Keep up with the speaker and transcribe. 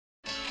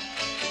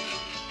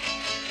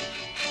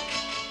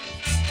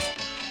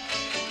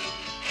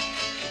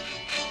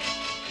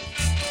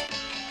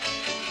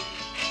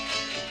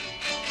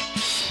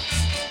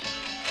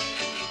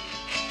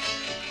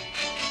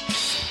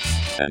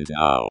And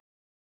now,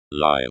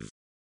 live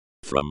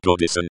from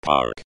Goodison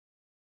Park,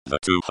 the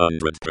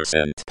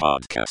 200%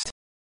 podcast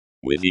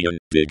with Ian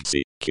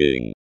Bigsy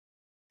King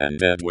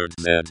and Edward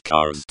Z.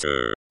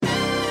 Carster.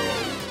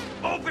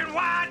 Open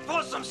wide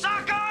for some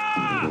soccer!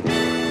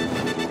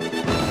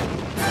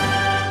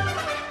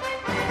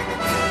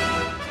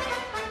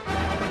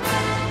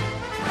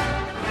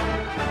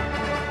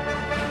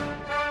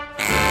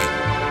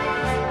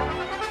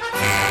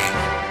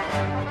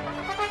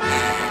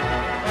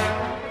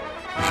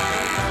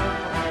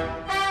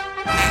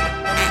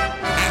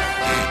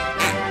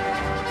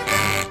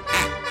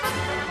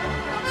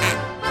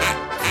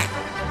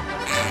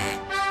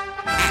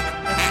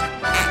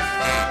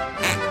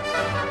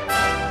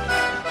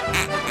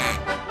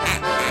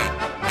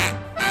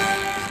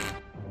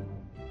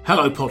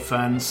 Hello, pod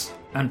fans,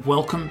 and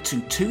welcome to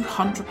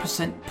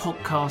 200%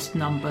 podcast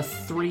number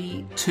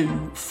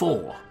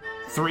 324.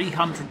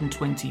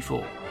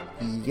 324.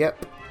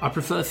 Yep. I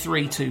prefer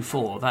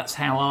 324. That's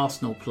how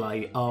Arsenal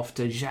play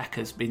after Xhaka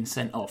has been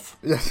sent off.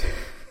 Yes.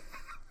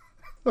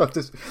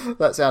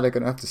 That's how they're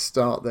going to have to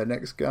start their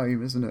next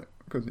game, isn't it?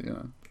 Because,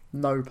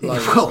 no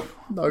players.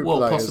 no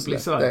players possibly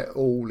left. so. They're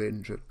all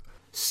injured.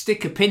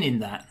 Stick a pin in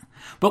that.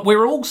 But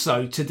we're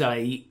also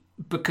today,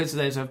 because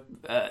there's a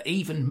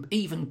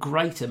even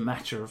greater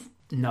matter of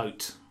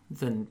note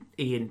than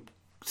Ian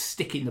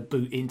sticking the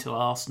boot into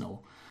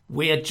Arsenal,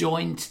 we are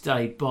joined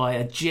today by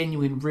a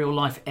genuine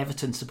real-life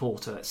Everton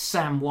supporter,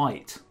 Sam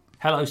White.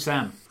 Hello,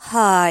 Sam.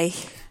 Hi.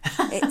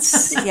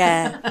 It's,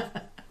 yeah.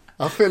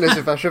 I feel as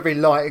if I should be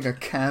lighting a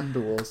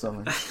candle or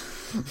something.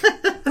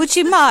 Would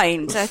you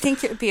mind? I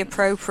think it would be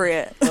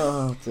appropriate.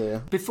 Oh,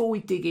 dear. Before we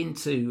dig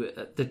into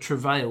the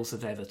travails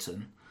of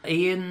Everton,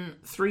 Ian,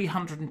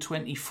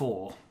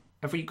 324.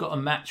 Have you got a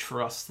match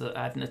for us that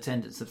had an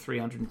attendance of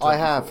 324? I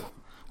have.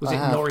 Was it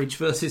Norwich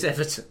versus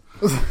Everton?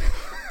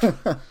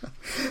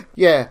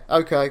 Yeah,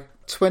 okay.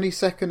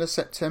 22nd of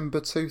September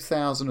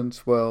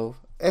 2012.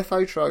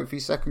 FA Trophy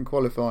second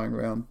qualifying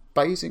round.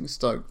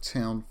 Basingstoke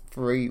Town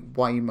 3,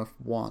 Weymouth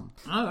 1.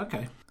 Oh,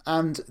 okay.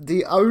 And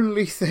the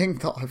only thing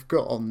that I've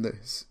got on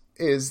this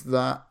is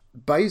that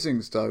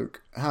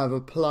Basingstoke have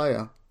a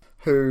player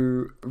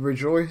who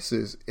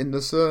rejoices in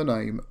the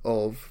surname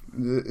of...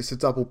 It's a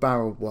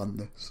double-barreled one,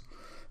 this.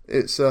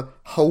 It's a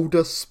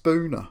Holder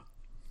Spooner.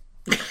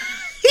 It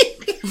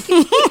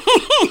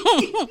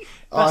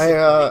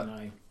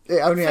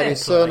only had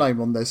his surname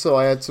on there, so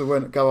I had to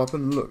go up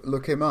and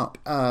look him up.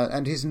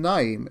 And his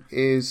name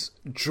is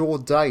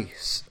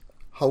Jordace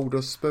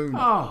Holder Spooner.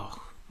 Oh,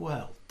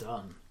 well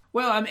done.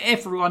 Well, I mean,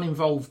 everyone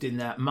involved in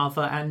that,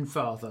 mother and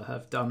father,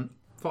 have done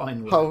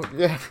fine work.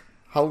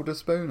 Holder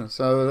Spooner.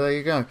 So there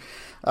you go.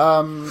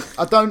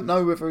 I don't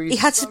know whether He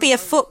had to be a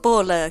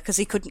footballer because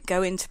he couldn't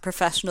go into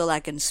professional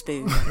egg and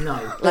spoon.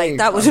 No. Like,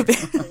 that would have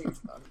been...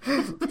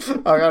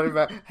 I don't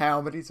know how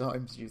many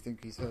times do you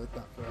think he's heard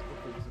that throughout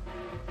the course of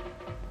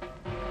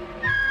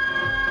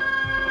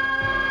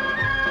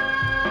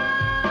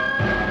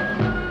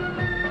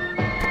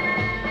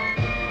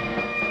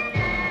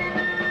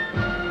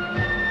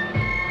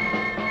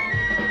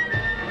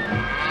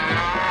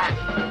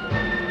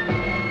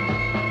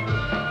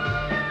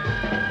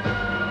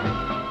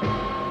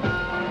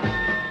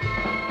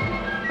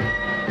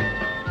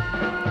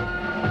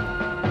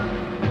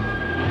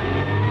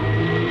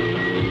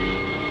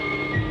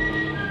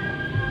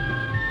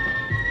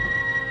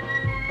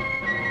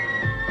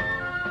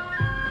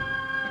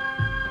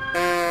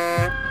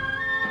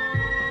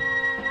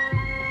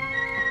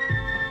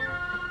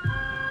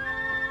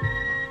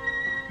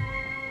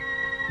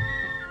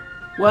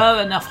Well,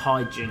 enough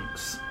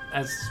hijinks,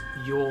 as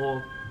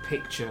your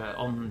picture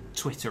on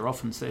Twitter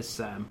often says,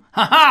 Sam.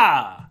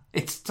 Ha-ha!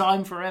 It's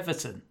time for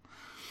Everton.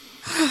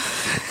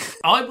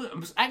 I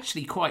was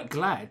actually quite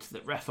glad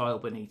that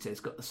Rafael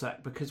Benitez got the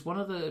sack, because one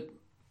of the...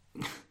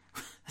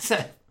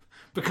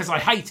 because I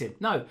hate him.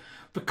 No,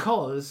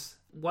 because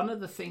one of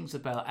the things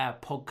about our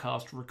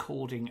podcast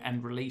recording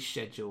and release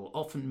schedule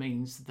often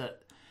means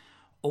that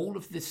all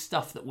of this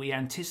stuff that we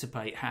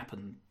anticipate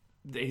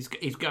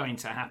is going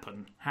to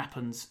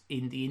happens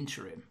in the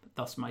interim,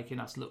 thus making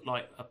us look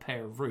like a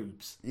pair of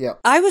rubes. Yeah.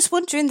 I was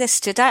wondering this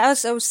today.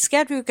 I was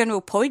scared we were going to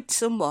appoint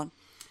someone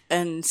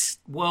and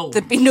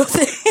there'd be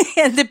nothing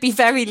and there'd be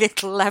very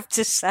little left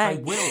to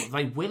say.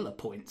 They will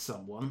appoint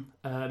someone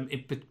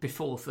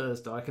before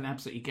Thursday. I can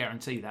absolutely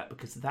guarantee that,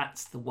 because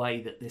that's the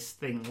way that this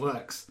thing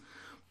works.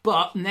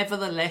 But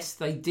nevertheless,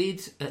 they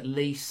did at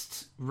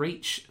least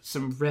reach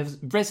some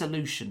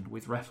resolution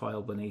with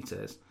Rafael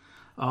Benitez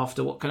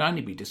after what can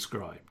only be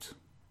described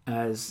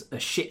as a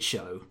shit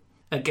show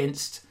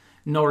against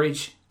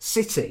Norwich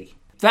City.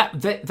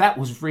 That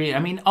was really... I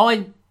mean,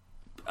 I'm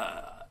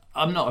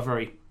not a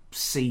very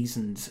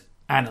seasoned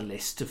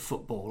analyst of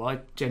football.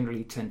 I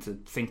generally tend to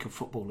think of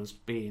football as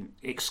being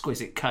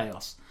exquisite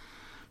chaos.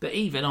 But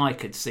even I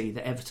could see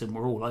that Everton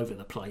were all over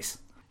the place.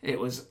 It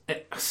was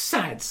a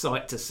sad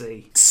sight to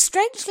see.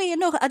 Strangely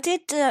enough, I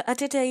did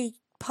a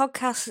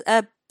podcast,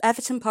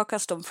 Everton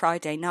podcast on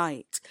Friday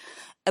night,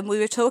 And we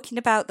were talking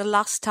about the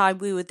last time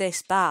we were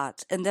this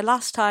bad. And the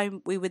last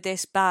time we were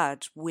this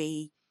bad,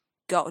 we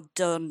got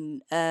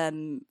done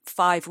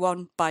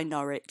 5-1 by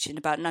Norwich in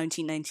about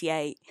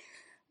 1998,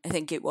 I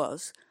think it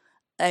was.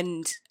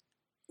 And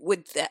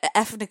with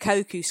Efan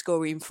Ekoku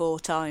scoring 4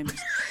 times.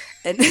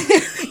 And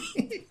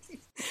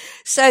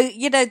so,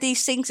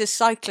 these things are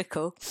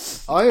cyclical.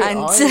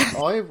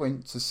 I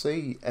went to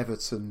see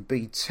Everton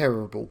be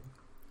terrible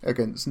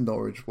against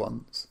Norwich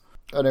once.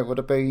 And it would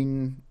have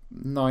been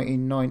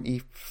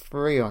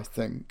 1993, I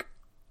think.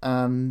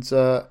 And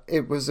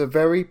it was a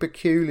very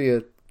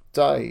peculiar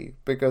day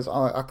because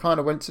I kind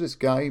of went to this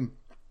game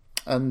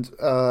and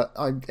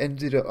I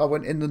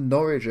went in the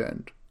Norwich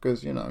end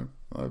because,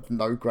 I have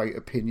no great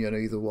opinion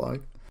either way.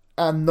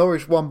 And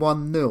Norwich won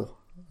 1-0.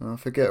 I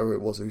forget who it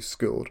was who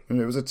scored.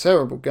 And it was a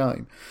terrible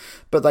game.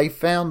 But they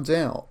found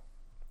out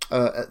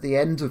at the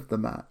end of the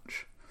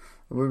match,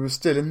 we were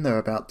still in there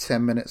about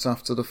 10 minutes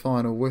after the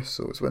final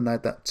whistle. It's when they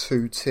had that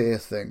 2-tier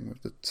thing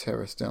with the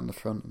terrace down the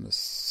front and the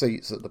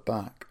seats at the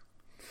back.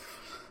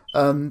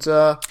 And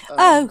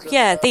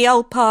the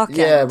old park.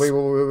 Yeah, we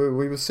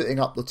were sitting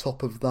up the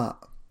top of that,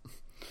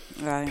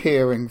 right,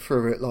 peering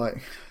through it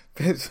like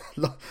it's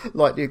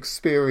like the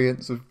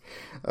experience of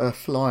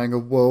flying a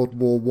World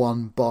War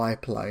I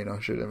biplane, I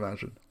should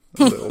imagine,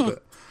 a little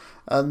bit.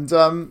 And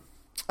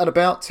at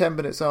about 10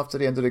 minutes after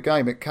the end of the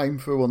game, it came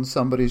through on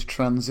somebody's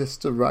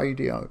transistor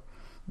radio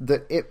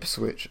that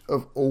Ipswich,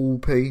 of all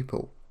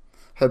people,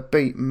 had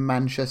beat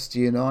Manchester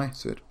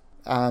United.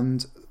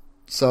 And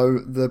so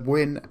the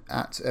win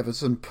at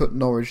Everton put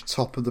Norwich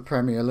top of the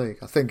Premier League.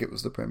 I think it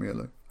was the Premier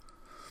League.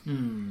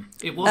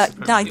 It was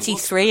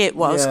 93 it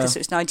was, because it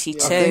was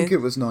 92. I think it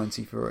was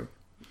 93.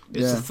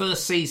 It's the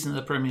first season of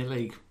the Premier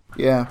League.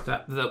 Yeah.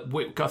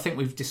 I think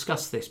we've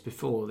discussed this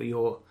before,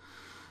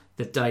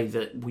 the day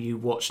that you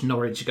watched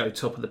Norwich go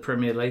top of the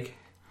Premier League.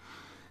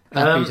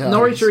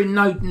 Norwich are in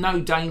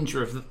no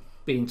danger of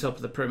being top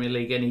of the Premier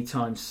League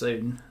anytime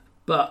soon,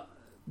 but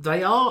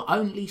they are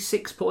only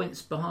 6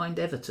 points behind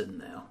Everton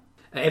now.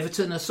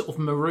 Everton are sort of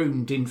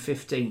marooned in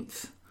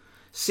 15th,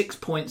 6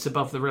 points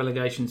above the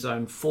relegation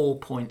zone, 4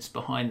 points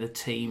behind the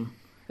team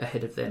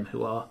ahead of them,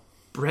 who are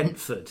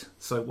Brentford.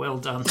 So well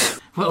done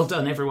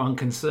everyone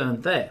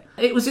concerned there.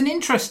 It was an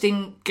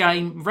interesting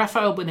game.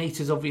 Rafael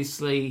Benitez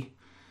obviously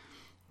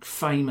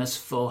famous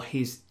for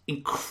his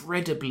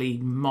incredibly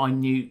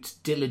minute,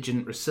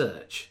 diligent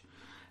research.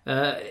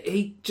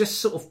 He just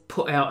sort of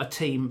put out a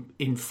team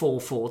in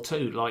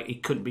 4-4-2 like he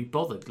couldn't be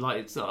bothered. Like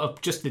it's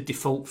just the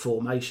default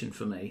formation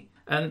for me.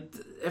 And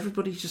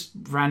everybody just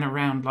ran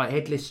around like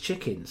headless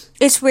chickens.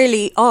 It's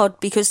really odd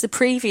because the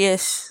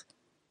previous,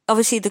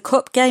 obviously the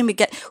cup game,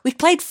 we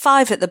played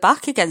 5 at the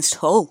back against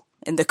Hull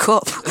in the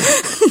cup.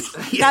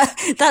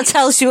 that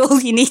tells you all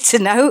you need to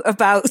know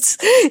about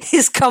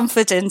his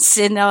confidence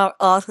in our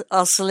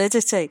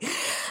solidity.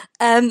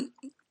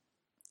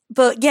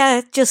 But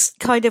yeah, just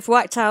kind of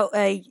whacked out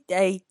a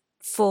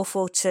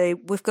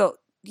 4-4-2. We've got,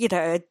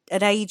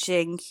 an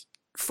ageing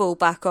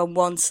fullback on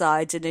one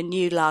side and a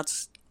new lad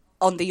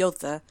on the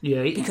other,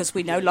 because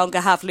we no longer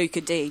have Luca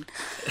Dean,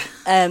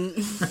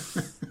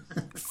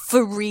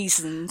 for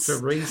reasons. For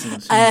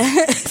reasons.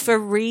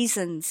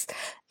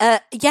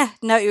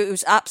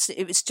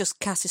 It was just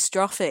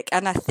catastrophic,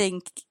 and I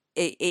think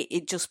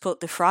it just put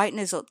the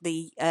frighteners up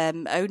the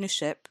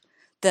ownership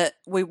that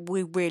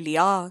we really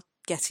are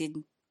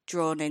getting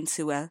drawn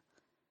into a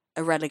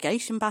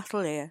relegation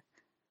battle here,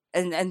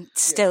 and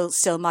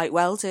still might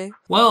well do.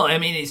 Well, I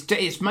mean,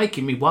 it's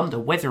making me wonder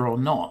whether or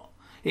not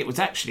it was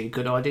actually a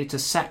good idea to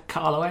sack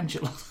Carlo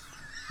Ancelotti.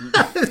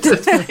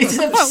 It's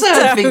an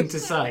absurd thing to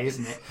say,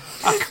 isn't it?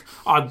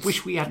 I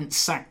wish we hadn't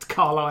sacked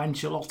Carlo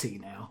Ancelotti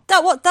now.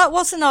 That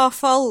wasn't our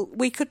fault.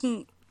 We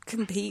couldn't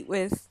compete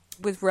with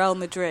Real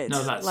Madrid.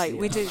 No, that's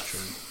we did.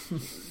 True.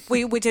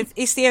 We did.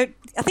 I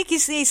think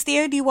it's the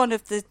only one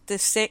of the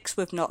 6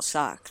 we've not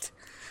sacked.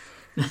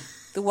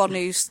 It's the one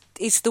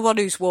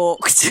who's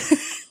walked.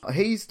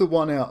 He's the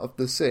one out of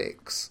the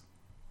 6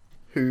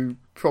 who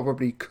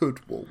probably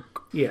could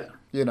walk. Yeah.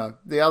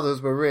 The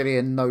others were really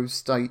in no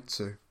state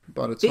to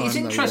by the time it's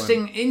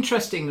interesting.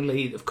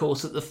 Interestingly, of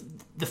course, that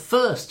the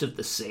first of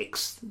the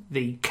 6,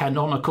 the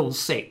canonical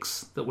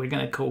 6 that we're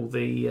going to call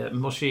the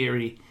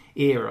Moshiri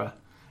era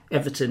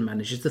Everton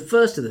managers, the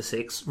first of the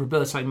 6,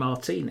 Roberto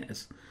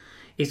Martinez,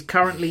 is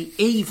currently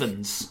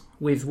evens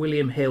with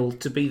William Hill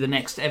to be the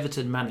next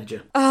Everton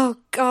manager. Oh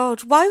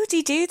God, why would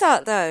he do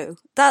that though?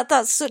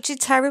 That's such a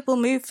terrible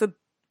move for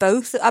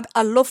both.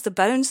 I love the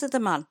bones of the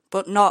man,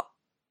 but not.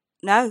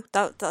 No,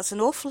 that's an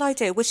awful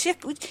idea. We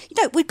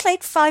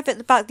played 5 at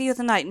the back the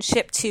other night and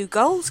shipped 2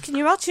 goals. Can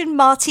you imagine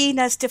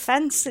Martinez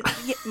defence at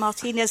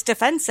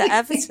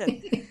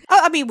Everton?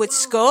 I mean, we'd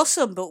score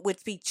some, but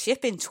we'd be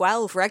chipping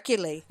 12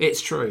 regularly.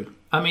 It's true.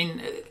 I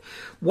mean,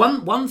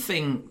 one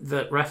thing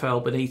that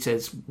Rafael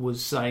Benitez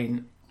was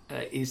saying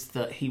is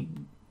that he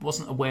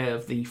wasn't aware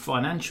of the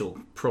financial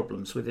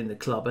problems within the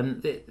club,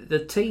 and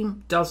the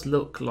team does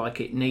look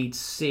like it needs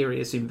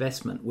serious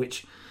investment,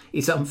 which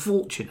is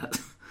unfortunate.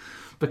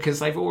 Because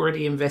they've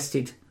already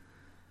invested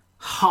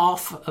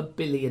 £500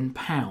 million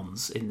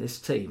in this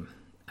team.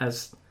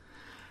 As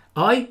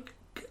I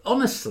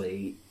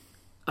honestly,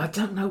 I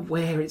don't know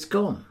where it's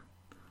gone.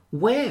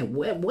 Where?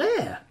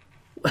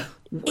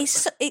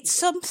 It's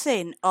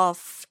something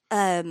of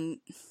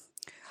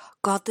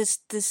God.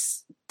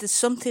 There's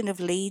something of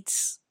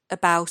Leeds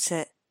about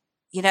it.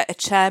 You know, a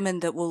chairman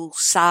that will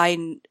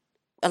sign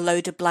a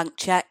load of blank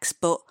cheques,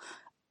 but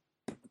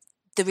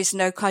there is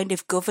no kind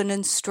of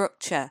governance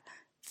structure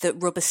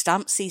that rubber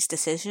stamps these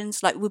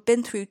decisions. Like, we've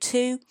been through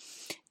 2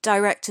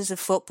 directors of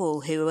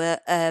football who are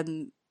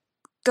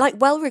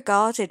well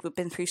regarded. We've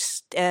been through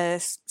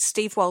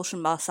Steve Walsh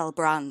and Marcel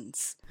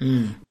Brands,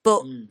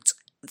 but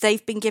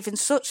they've been given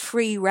such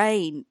free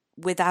rein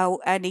without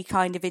any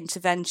kind of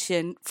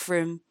intervention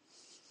from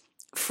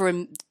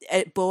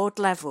at board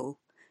level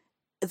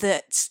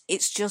that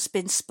it's just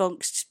been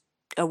spunked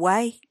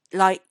away.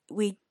 Like,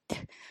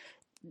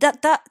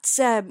 that's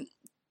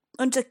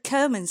under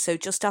Kerman. So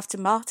just after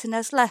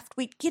Martinez left,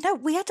 we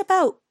had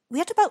about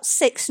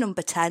 6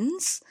 number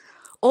 10s,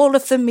 all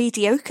of them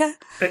mediocre.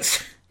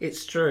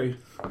 It's true.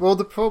 Well,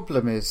 the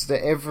problem is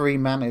that every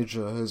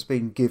manager has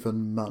been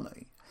given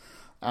money,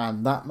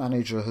 and that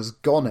manager has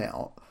gone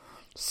out,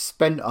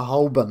 spent a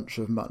whole bunch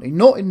of money,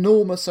 not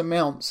enormous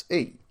amounts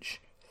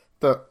each,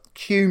 but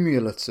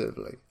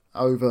cumulatively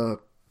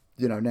over,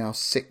 now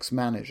 6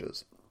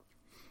 managers.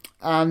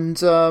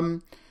 And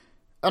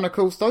of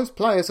course, those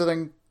players are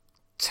then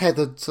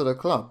tethered to the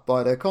club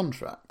by their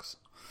contracts.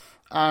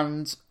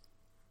 And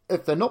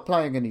if they're not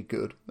playing any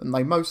good, and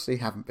they mostly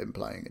haven't been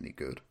playing any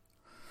good,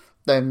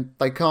 then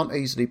they can't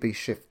easily be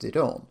shifted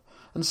on.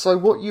 And so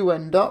what you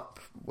end up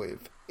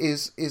with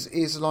is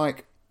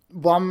like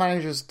one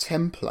manager's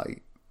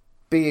template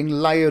being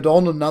layered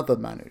on another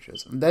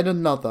manager's, and then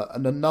another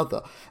and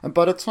another. And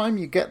by the time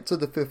you get to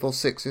the 5th or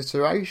 6th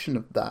iteration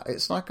of that,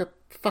 it's like a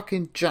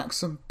fucking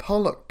Jackson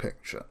Pollock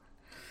picture.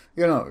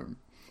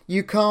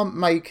 You can't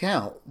make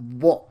out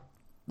what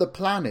the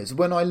plan is.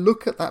 When I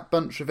look at that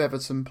bunch of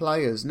Everton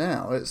players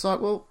now, it's like,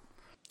 well...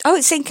 Oh,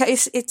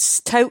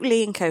 it's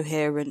totally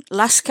incoherent.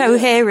 Less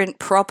coherent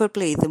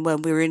probably than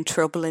when we were in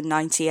trouble in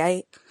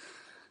 98.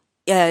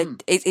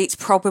 It's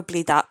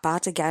probably that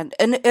bad again.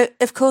 And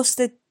of course,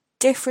 the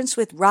difference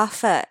with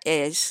Rafa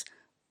is...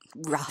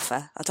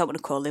 Rafa, I don't want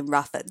to call him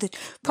Rafa. The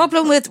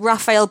problem with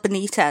Rafael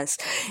Benitez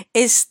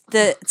is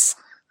that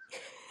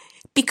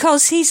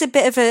because he's a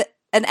bit of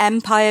an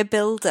empire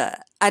builder,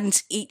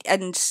 and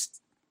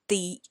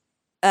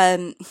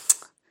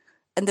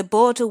the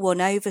board are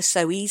won over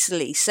so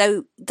easily.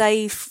 So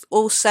they've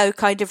also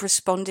kind of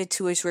responded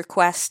to his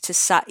request to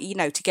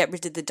get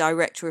rid of the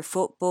director of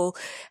football,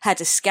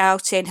 head of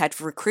scouting, head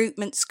of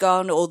recruitment's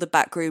gone, all the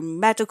backroom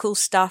medical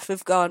staff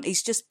have gone.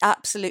 He's just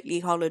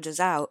absolutely hollowed us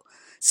out.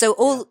 So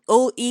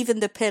all even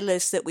the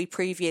pillars that we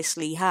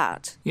previously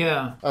had,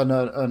 are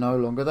no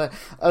longer there.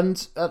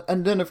 And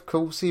then of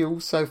course he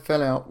also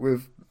fell out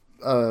with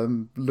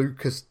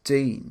Lucas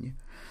Dean,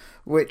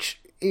 who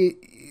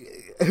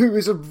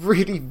is a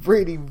really,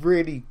 really,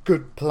 really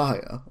good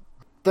player.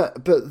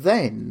 But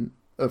then,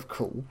 of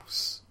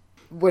course,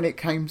 when it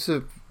came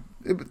to...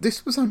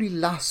 This was only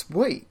last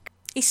week.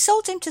 He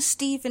sold him to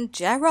Steven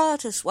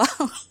Gerrard as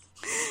well.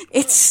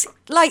 It's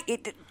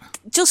like,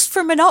 just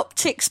from an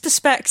optics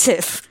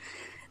perspective,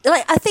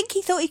 like, I think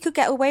he thought he could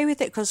get away with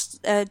it because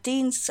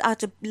Dean's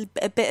had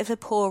a bit of a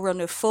poor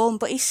run of form,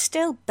 but he's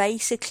still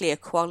basically a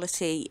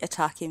quality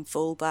attacking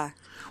fullback.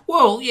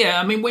 Well, yeah,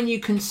 I mean, when you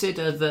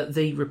consider that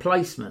the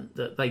replacement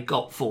that they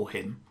got for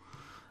him,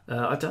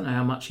 I don't know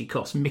how much he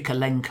cost,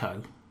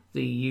 Mykolenko,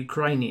 the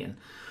Ukrainian,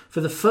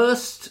 for the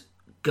first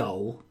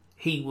goal,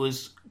 he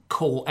was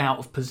caught out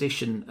of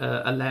position,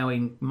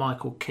 allowing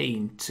Michael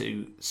Keane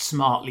to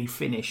smartly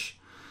finish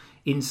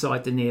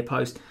inside the near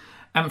post.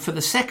 And for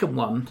the second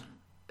one,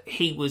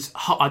 he was,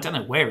 I don't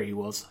know where he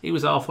was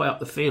halfway up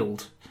the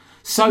field.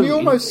 So he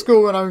almost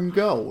scored an own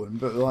goal,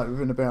 but like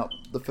within about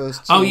the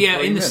first.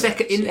 In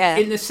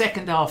the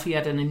second half, he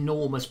had an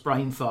enormous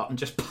brain fart and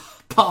just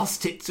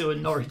passed it to a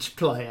Norwich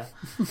player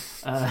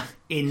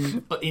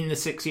in the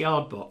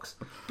 6-yard box.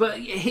 But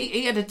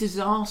he had a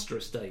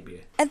disastrous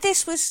debut. And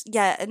this was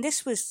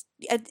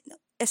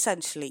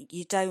essentially,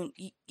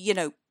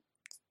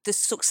 the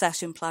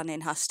succession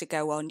planning has to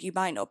go on. You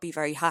might not be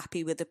very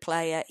happy with the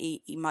player.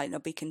 He might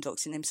not be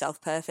conducting himself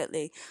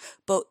perfectly,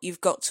 but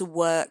you've got to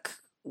work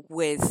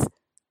with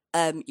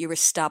your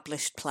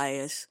established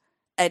players.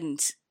 And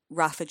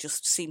Rafa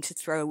just seemed to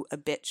throw a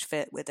bitch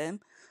fit with him,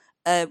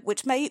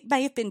 which may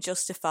have been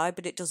justified,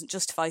 but it doesn't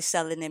justify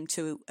selling him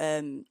to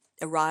a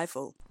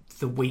rival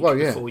the week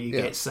before you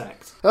get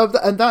sacked.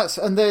 And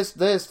there's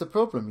the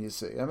problem. You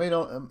see, I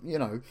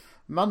mean,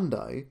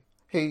 Monday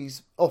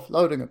he's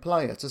offloading a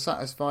player to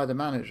satisfy the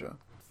manager.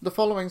 The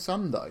following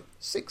Sunday,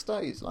 6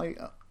 days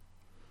later,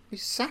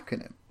 he's sacking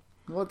him.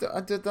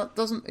 That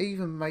doesn't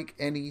even make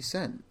any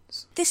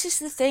sense. This is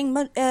the thing,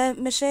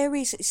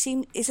 Moshiri's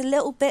is a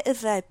little bit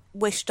of a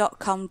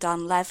Wish.com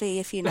Dan Levy,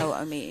 if you know what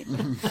I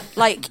mean.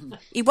 Like,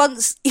 he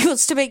wants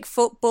to make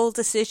football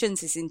decisions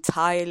he's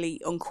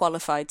entirely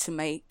unqualified to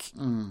make,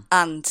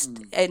 and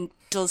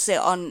does it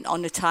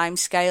on a time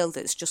scale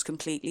that's just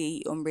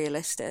completely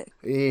unrealistic.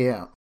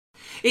 Yeah.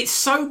 It's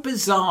so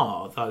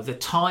bizarre, though, the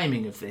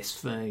timing of this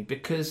for me,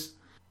 because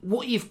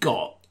what you've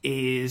got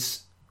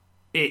is,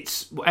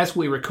 as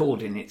we're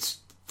recording, it's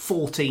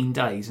 14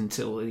 days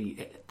until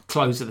the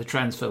close of the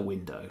transfer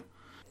window.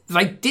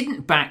 They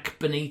didn't back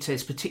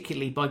Benitez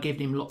particularly by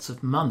giving him lots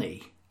of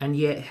money, and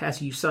yet, as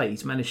you say,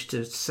 he's managed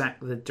to sack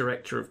the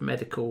director of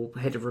medical,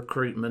 head of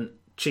recruitment,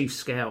 chief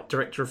scout,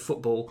 director of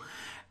football,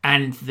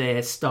 and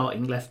their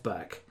starting left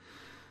back.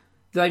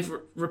 They've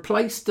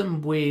replaced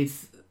them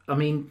with,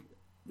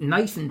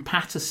 Nathan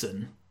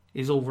Patterson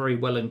is all very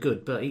well and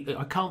good, but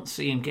I can't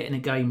see him getting a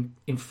game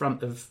in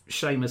front of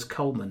Seamus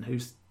Coleman,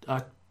 who's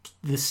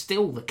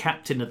still the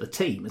captain of the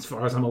team, as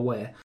far as I'm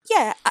aware.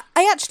 Yeah,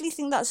 I actually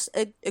think that's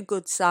a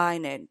good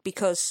signing,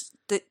 because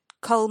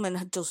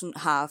Coleman doesn't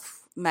have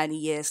many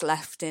years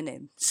left in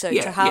him. So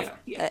to have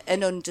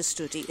an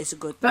understudy is a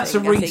good thing. That's a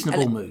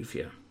reasonable move,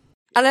 yeah.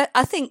 And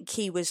I think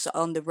he was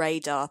on the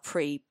radar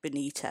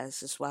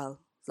pre-Benitez as well.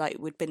 Like,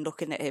 we'd been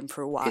looking at him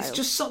for a while. It's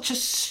just such a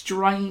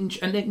strange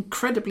and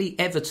incredibly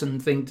Everton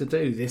thing to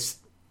do. This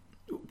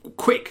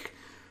quick,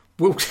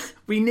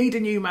 we need a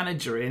new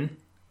manager in.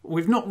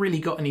 We've not really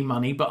got any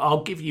money, but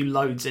I'll give you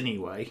loads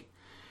anyway.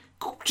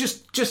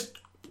 Just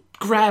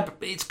grab.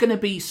 It's going to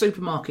be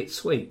supermarket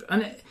sweep.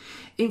 And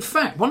in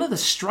fact, one of the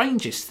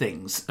strangest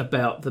things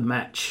about the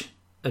match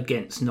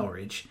against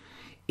Norwich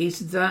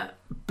is that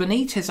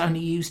Benitez only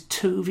used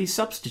 2 of his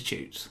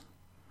substitutes.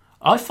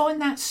 I find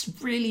that's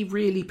really,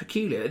 really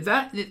peculiar.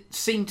 It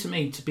seemed to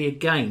me to be a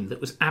game that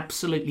was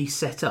absolutely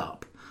set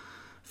up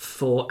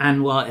for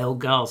Anwar El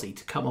Ghazi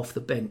to come off the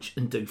bench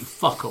and do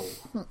fuck all.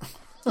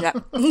 Yeah.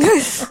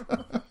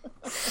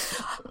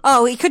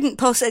 Oh, he couldn't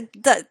possibly...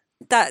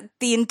 That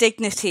the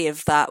indignity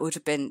of that would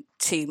have been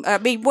too... I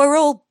mean, we're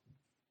all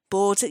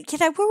bored.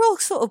 We're all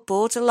sort of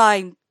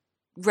borderline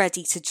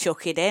ready to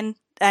chuck it in.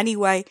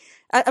 Anyway,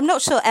 I'm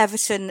not sure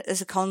Everton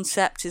as a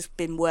concept has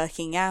been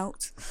working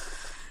out.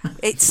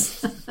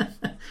 It's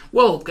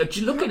well,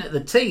 looking at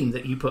the team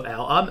that you put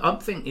out, I'm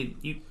thinking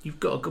you've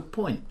got a good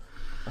point.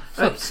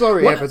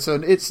 Sorry,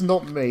 Everton, it's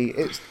not me.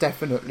 It's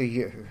definitely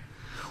you.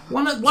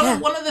 One of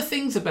the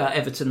things about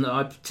Everton that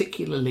I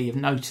particularly have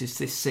noticed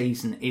this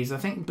season is I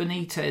think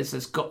Benitez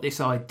has got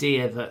this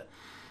idea that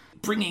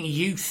bringing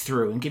youth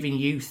through and giving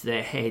youth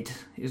their head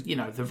is,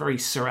 the very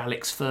Sir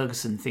Alex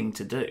Ferguson thing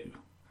to do,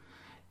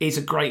 is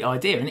a great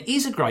idea, and it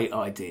is a great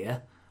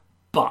idea,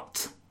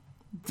 but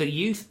the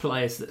youth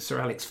players that Sir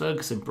Alex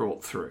Ferguson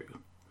brought through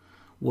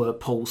were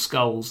Paul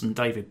Scholes and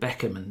David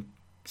Beckham,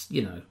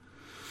 and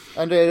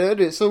And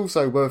it's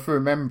also worth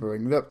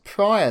remembering that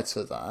prior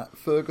to that,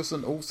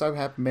 Ferguson also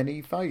had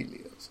many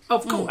failures.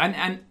 Of course,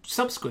 and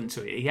subsequent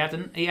to it,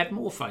 he had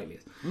more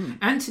failures.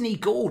 Anthony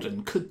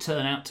Gordon could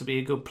turn out to be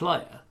a good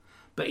player,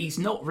 but he's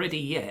not ready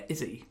yet, is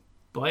he?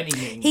 By any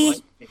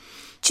means.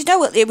 Do you know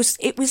what? It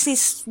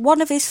was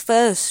one of his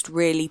first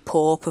really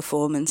poor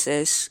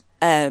performances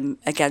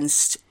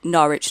against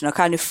Norwich, and I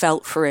kind of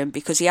felt for him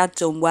because he had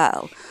done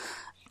well,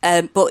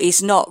 but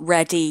he's not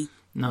ready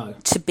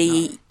to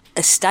be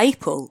a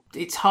staple.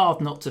 It's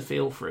hard not to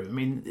feel for him. I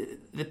mean,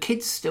 the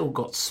kid's still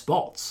got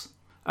spots.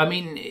 I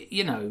mean,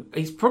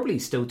 he's probably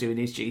still doing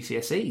his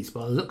GCSEs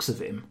by the looks of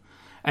him.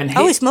 And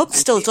his mum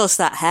still does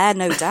that hair,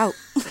 no doubt.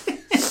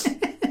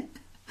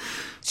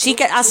 She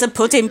has a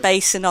pudding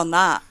basin on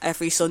that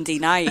every Sunday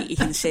night. You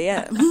can see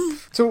it.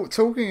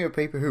 Talking of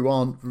people who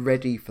aren't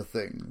ready for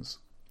things,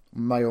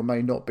 may or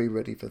may not be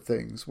ready for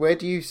things, where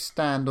do you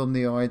stand on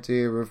the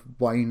idea of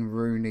Wayne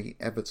Rooney,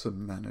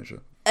 Everton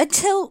manager?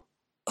 Until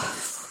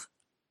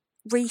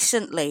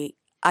recently,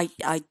 I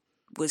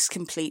was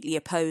completely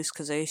opposed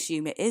because I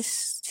assume it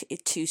is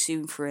too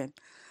soon for him.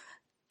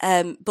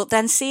 But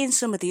then seeing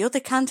some of the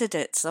other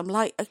candidates, I'm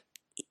like,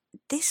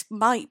 this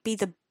might be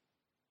the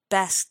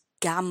best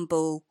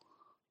gamble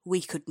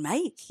we could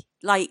make.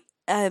 Like,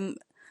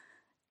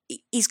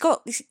 he's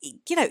got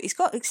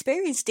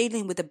experience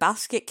dealing with a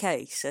basket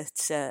case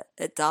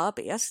at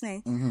Derby, hasn't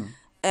he?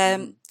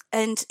 Mm-hmm.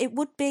 And it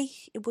would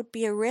be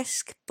a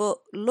risk. But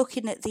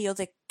looking at the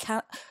other,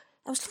 I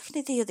was looking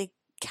at the other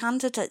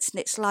candidates, and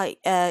it's like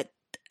at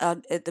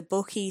the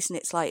bookies, and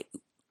it's like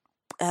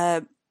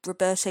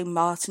Roberto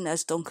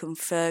Martinez, Duncan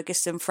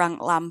Ferguson, Frank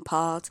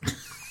Lampard.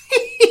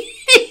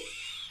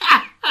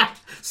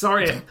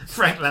 Sorry,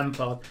 Frank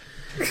Lampard.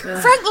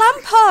 Frank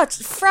Lampard.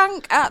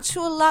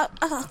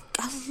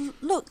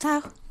 Look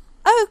now.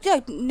 Oh, yeah,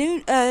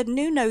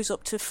 Nuno's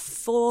up to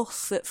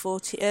 4th at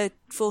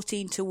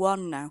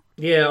 14-1 now.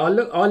 Yeah,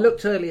 I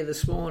looked earlier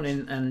this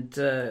morning, and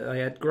I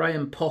had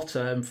Graham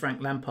Potter and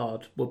Frank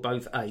Lampard were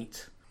both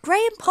 8.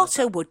 Graham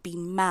Potter would be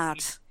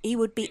mad. He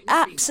would be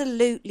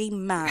absolutely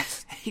mad.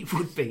 He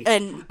would be.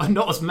 And I'm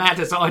not as mad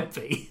as I'd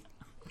be.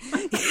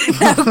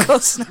 No, of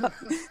course not.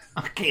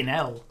 Fucking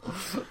hell.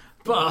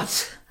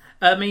 But,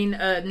 I mean,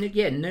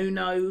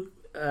 Nuno,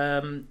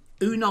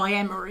 Unai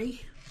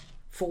Emery,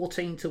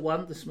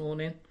 14-1 this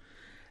morning.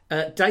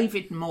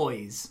 David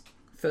Moyes,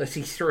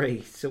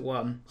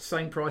 33-1.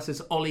 Same price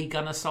as Ole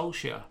Gunnar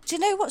Solskjaer. Do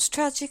you know what's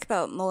tragic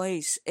about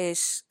Moyes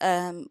is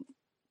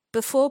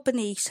before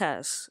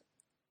Benitez,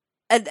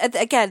 and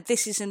again,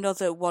 this is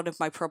another one of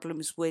my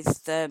problems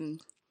with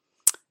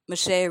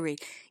Moshiri.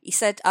 He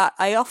said,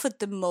 I offered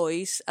them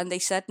Moyes and they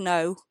said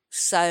no,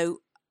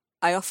 so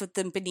I offered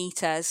them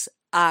Benitez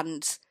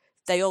and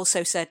they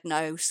also said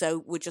no,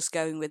 so we're just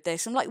going with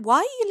this. I'm like, why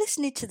are you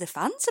listening to the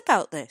fans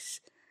about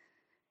this?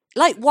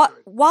 Like, what?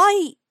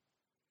 Why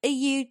are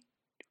you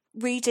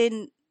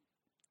reading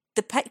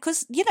the...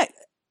 Because,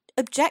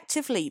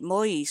 objectively,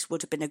 Moyes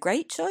would have been a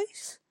great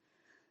choice.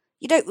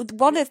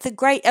 One of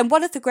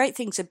the great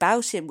things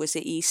about him was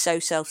that he's so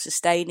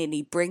self-sustaining.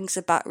 He brings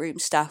a backroom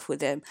staff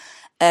with him.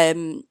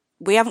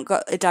 We haven't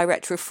got a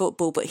director of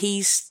football, but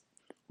he's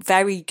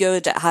very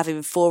good at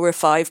having 4 or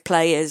 5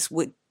 players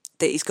that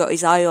he's got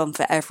his eye on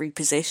for every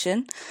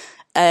position.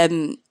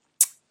 And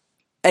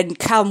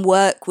can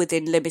work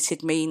within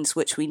limited means,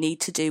 which we need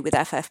to do with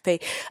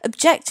FFP.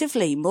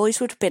 Objectively, Moyes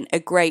would have been a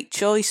great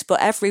choice,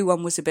 but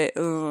everyone was a bit,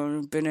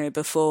 been here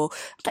before.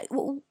 Like,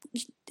 well,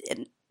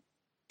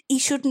 he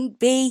shouldn't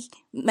be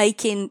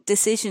making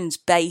decisions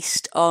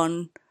based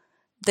on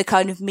the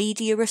kind of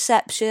media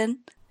reception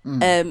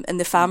and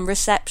the fan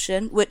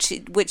reception, which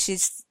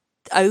is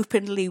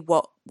openly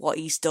what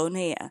he's done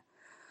here.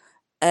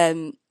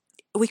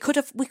 We could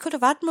have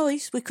had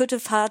Moyes. We could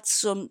have had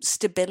some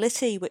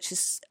stability, which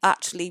is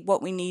actually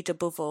what we need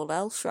above all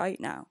else right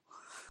now.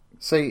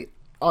 See,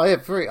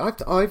 I've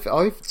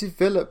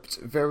developed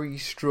very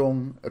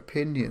strong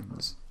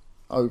opinions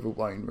over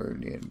Wayne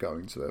Rooney and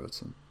going to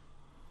Everton.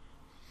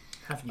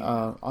 Have you?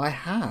 I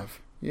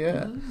have,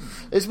 yeah.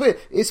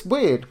 It's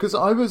weird because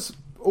I was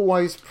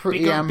always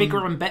pretty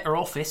bigger and better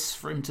office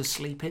for him to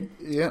sleep in.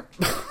 Yeah.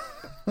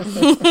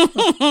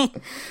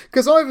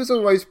 Because I was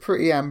always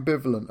pretty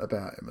ambivalent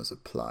about him as a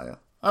player.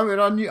 I mean,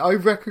 I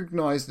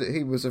recognised that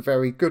he was a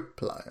very good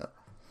player,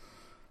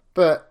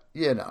 but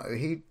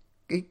he'd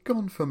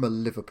gone from a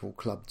Liverpool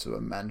club to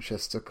a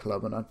Manchester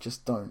club, and I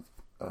just don't.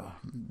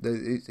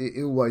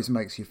 It always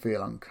makes you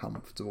feel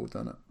uncomfortable,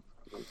 doesn't it?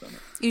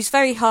 He was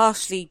very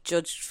harshly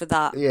judged for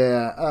that.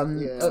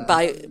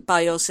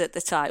 By us at the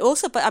time.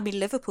 Also, but I mean,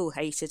 Liverpool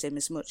hated him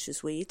as much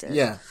as we did.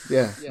 Yeah.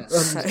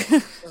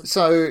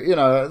 So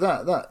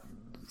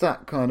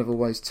that kind of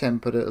always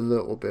tempered it a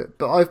little bit.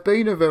 But I've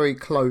been a very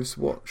close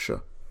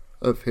watcher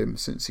of him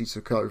since he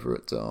took over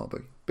at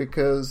Derby,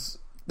 because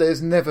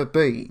there's never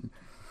been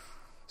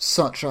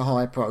such a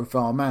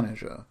high-profile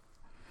manager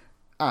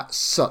at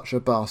such a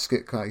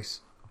basket case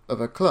of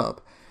a club.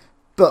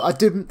 But I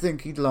didn't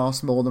think he'd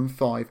last more than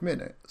 5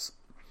 minutes.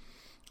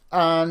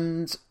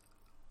 And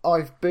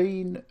I've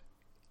been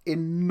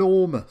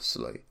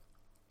enormously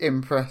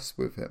impressed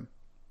with him.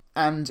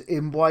 And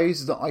in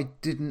ways that I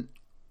didn't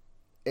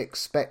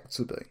expect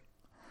to be.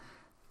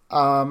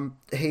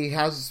 He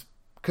has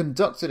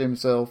conducted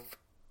himself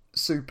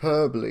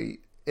superbly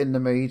in the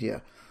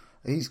media.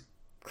 He's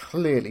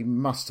clearly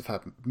must have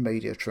had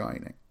media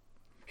training.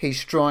 He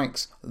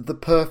strikes the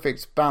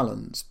perfect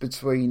balance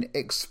between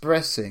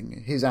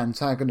expressing his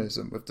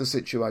antagonism with the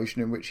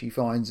situation in which he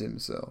finds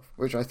himself,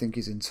 which I think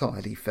is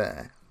entirely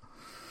fair,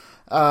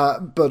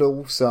 but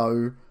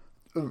also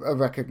a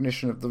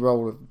recognition of the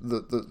role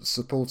that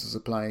supporters are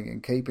playing in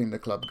keeping the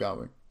club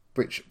going,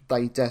 which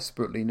they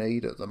desperately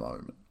need at the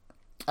moment.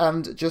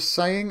 And just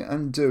saying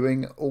and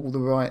doing all the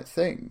right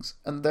things.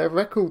 And their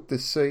record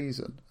this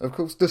season, of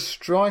course, the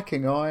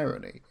striking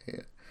irony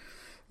here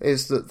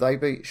is that they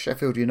beat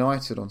Sheffield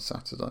United on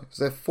Saturday. It was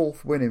their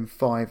 4th win in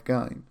 5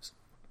 games.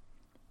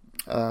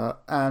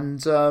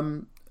 And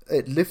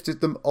it lifted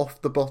them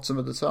off the bottom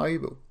of the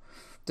table,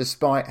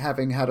 despite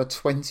having had a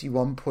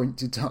 21-point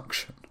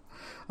deduction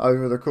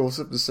over the course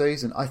of the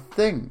season. I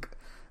think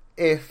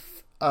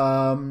if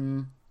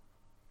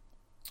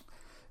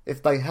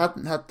they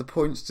hadn't had the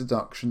points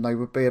deduction, they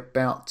would be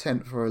about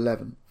 10th or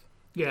 11th.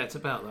 Yeah, it's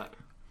about that.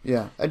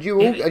 Yeah, and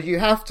you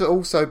have to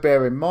also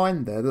bear in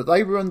mind there that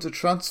they were under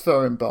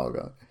transfer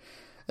embargo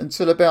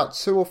until about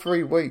 2 or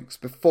 3 weeks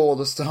before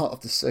the start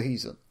of the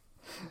season.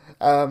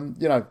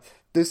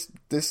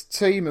 This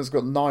team has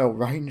got Nile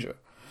Ranger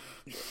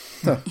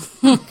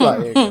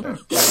playing.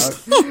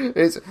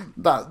 It's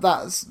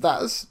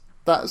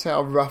that's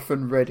how rough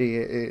and ready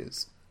it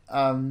is,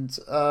 and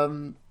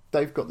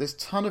they've got this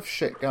ton of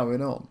shit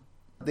going on.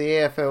 The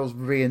EFL's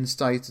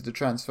reinstated the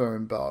transfer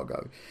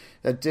embargo.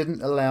 It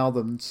didn't allow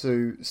them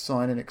to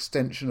sign an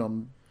extension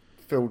on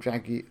Phil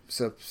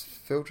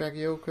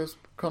Jagielka's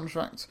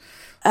contract.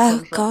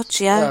 Oh God,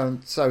 yeah.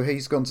 So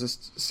he's gone to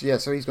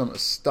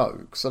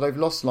Stoke. So they've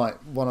lost like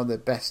one of their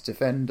best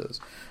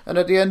defenders. And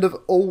at the end of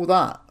all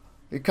that,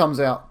 it comes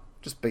out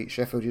just beat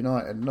Sheffield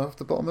United and off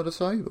the bottom of the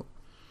table.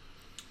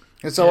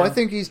 And so Yeah. I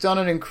think he's done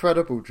an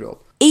incredible job.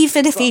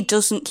 Even if he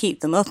doesn't keep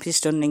them up, he's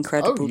done an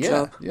incredible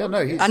job. Yeah, no,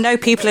 I know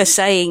people are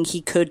saying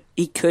he could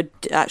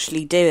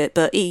actually do it,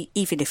 but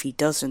even if he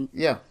doesn't,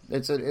 yeah,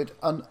 it's an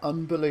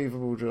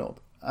unbelievable job.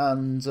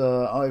 And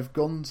I've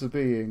gone to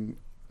being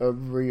a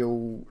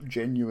real,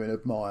 genuine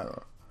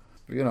admirer.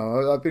 You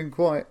know, I've been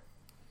quite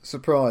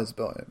surprised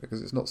by it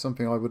because it's not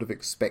something I would have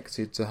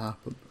expected to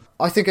happen.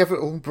 I think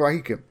Everton will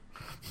break him.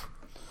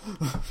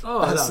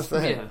 Oh, That's the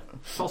thing. yeah,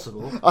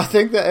 possible. I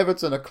think that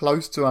Everton are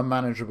close to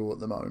unmanageable at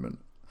the moment.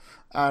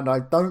 And I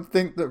don't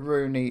think that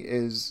Rooney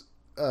is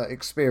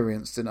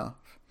experienced enough.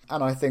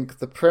 And I think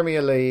the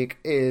Premier League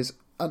is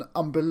an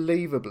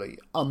unbelievably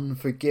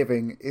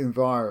unforgiving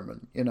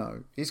environment. You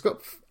know, he's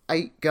got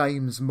 8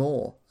 games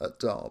more at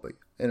Derby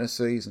in a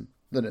season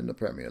than in the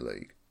Premier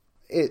League.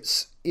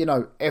 It's, you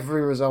know,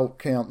 every result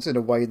counts in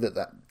a way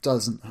that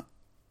doesn't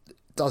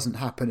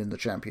happen in the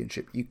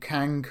Championship. You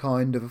can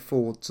kind of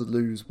afford to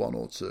lose 1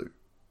 or 2.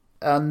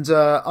 And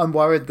I'm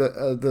worried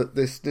that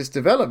this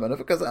development,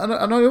 because and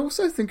I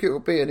also think it will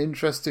be an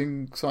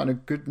interesting kind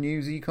of good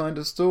newsy kind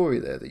of story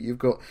there, that you've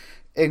got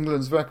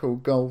England's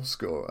record goal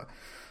scorer.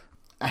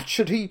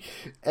 Actually,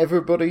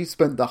 everybody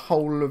spent the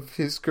whole of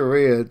his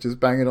career just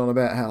banging on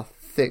about how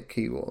thick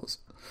he was.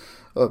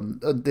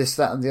 And this,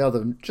 that and the other,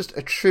 and just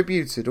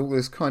attributed all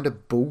this kind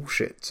of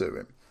bullshit to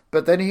him.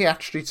 But then he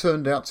actually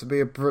turned out to be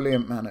a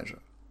brilliant manager.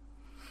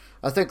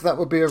 I think that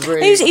would be a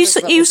really...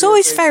 He was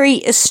always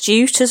very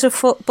astute as a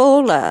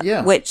footballer,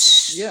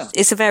 which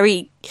is a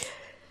very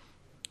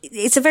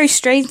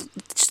strange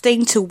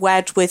thing to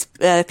wed with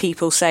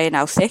people saying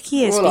how thick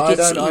he is. Well,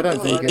 because I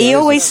don't think he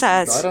always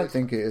says... I don't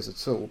think it is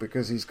at all,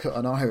 because he's got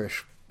an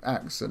Irish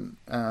accent.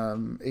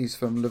 He's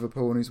from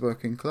Liverpool and he's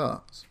working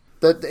class.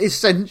 That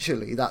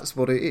essentially, that's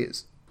what it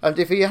is. And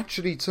if he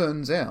actually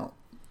turns out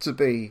to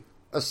be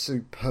a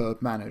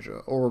superb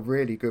manager or a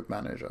really good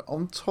manager,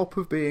 on top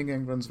of being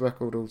England's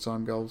record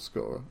all-time goal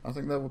scorer, I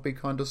think that would be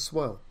kind of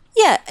swell.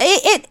 Yeah,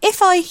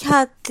 if I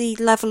had the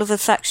level of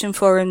affection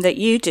for him that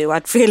you do,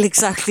 I'd feel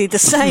exactly the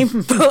same.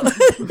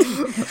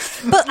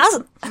 But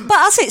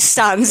as it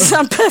stands,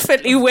 I'm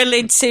perfectly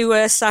willing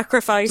to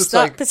sacrifice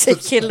that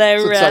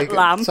particular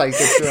lamb. Take a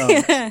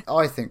chance. Yeah.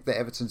 I think that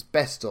Everton's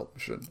best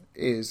option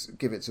is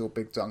give it to a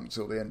big dunk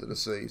till the end of the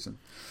season.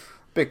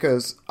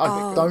 Because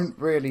I don't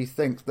really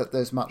think that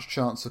there's much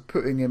chance of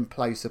putting in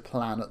place a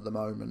plan at the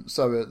moment.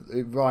 So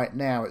right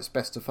now, it's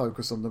best to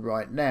focus on the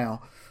right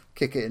now,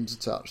 kick it into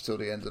touch till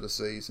the end of the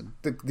season.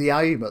 The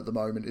aim at the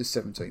moment is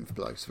 17th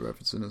place for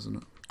Everton, isn't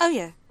it? Oh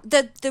yeah,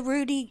 the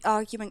Rooney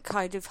argument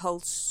kind of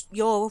holds.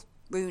 Your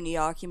Rooney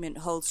argument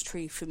holds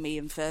true for me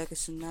and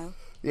Ferguson now.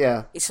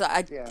 Yeah, it's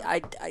like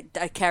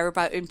I care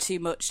about him too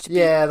much to see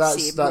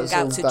him that's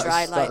out to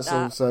dry like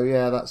that.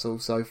 That's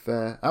also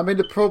fair. I mean,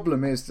 the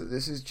problem is that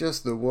this is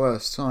just the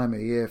worst time of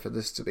year for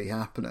this to be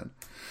happening.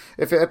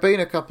 If it had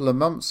been a couple of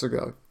months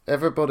ago,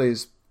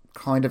 everybody's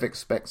kind of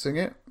expecting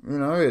it. You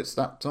know, it's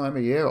that time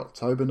of year,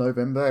 October,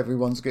 November,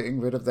 everyone's getting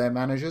rid of their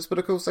managers, but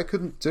of course they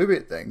couldn't do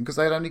it then because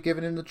they'd only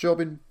given him the job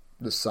in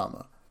the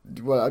summer.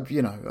 Well,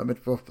 you know, I mean,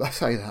 I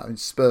say that, I mean,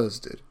 Spurs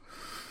did.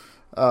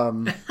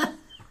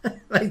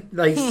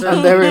 They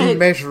and they're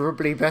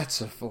immeasurably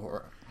better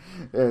for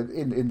it,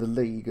 in the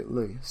league at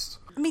least.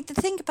 I mean, the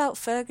thing about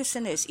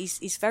Ferguson is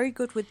he's very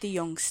good with the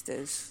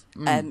youngsters.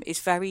 He's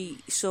very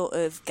sort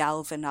of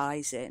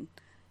galvanising,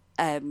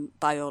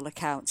 by all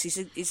accounts. He's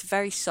a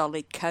very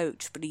solid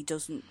coach, but he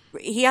doesn't.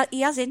 He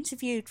has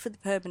interviewed for the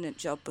permanent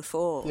job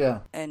before,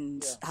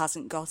 and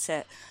hasn't got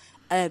it.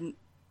 And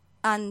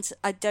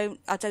I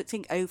don't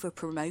think over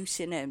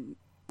promoting him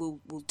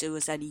will do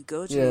us any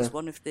good. Yeah. He's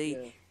one of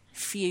the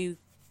few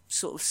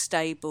sort of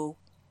stable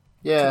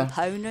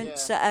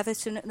components at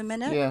Everton at the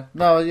minute. Yeah,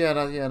 no,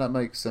 that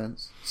makes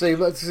sense. See,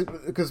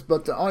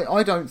 but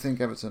I don't think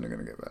Everton are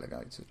going to get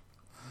relegated.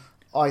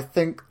 I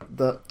think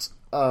that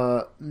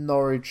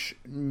Norwich,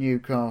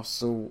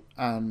 Newcastle,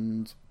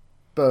 and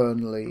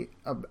Burnley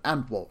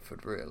and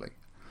Watford really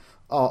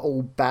are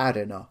all bad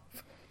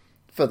enough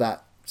for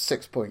that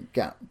 6-point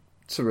gap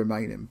to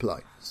remain in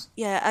place.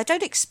 Yeah, I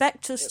don't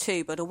expect us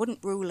to, but I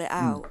wouldn't rule it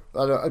out.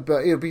 But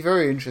it'll be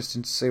very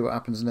interesting to see what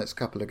happens in the next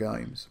couple of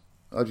games.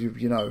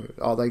 You know,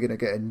 are they going to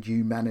get a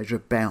new manager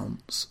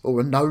bounce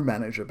or a no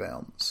manager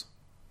bounce?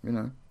 You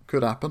know,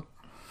 could happen.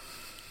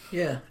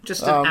 Yeah,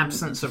 just an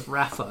absence of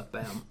Rafa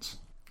bounce.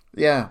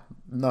 Yeah,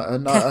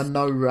 a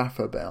no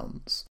Rafa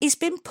bounce. He's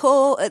been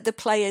poor at the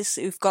players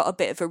who've got a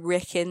bit of a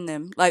rick in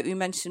them. Like we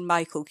mentioned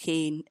Michael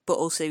Keane, but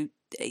also,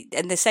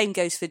 and the same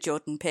goes for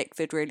Jordan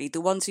Pickford really,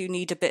 the ones who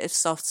need a bit of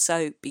soft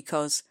soap,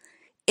 because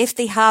if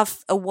they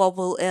have a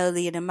wobble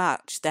early in a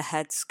match, their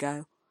heads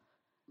go.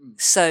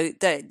 So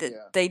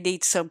they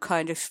need some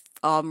kind of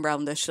arm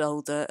round their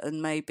shoulder,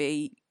 and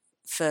maybe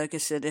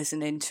Ferguson as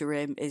an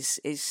interim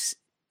is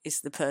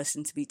the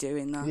person to be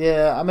doing that.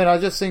 Yeah, I mean, I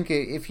just think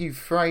if you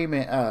frame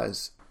it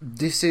as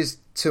this is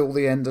till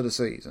the end of the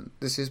season,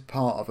 this is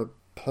part of a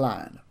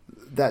plan,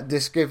 that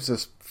this gives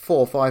us 4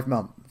 or 5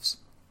 months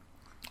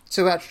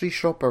to actually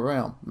shop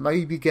around,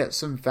 maybe get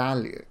some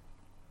value,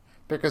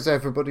 Because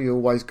everybody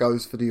always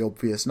goes for the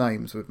obvious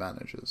names with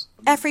managers.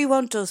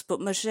 Everyone does, but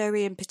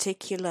Majeri in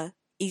particular,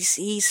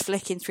 he's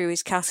flicking through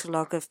his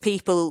catalogue of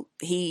people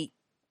he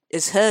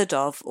has heard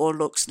of or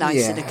looks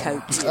nice in a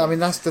coat. I mean,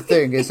 that's the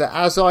thing, is that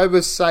as I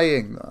was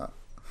saying all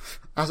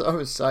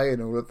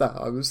of that,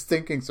 I was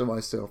thinking to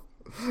myself,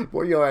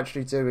 what you're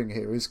actually doing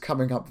here is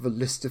coming up with a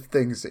list of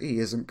things that he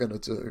isn't going to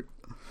do.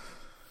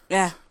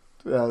 Yeah.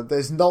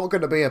 There's not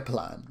going to be a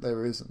plan.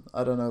 There isn't.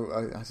 I don't know.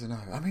 I don't know.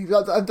 I mean,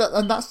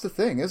 and that's the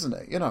thing, isn't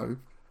it? You know,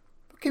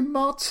 fucking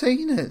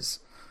Martinez.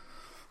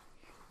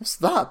 What's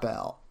that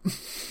about?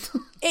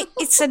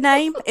 It's a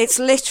name. It's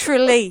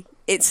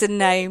a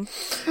name.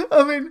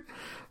 I mean,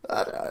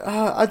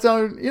 I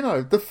don't. You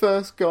know, the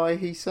first guy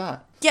he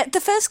sacked. Yeah,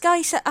 the first guy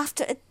he sacked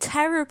after a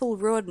terrible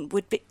run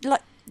would be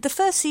like the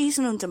first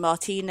season under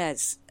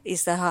Martinez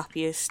is the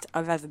happiest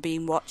I've ever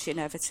been watching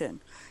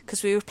Everton,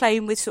 because we were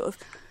playing with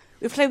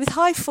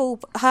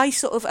high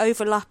sort of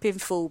overlapping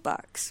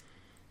fullbacks,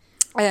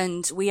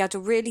 and we had a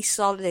really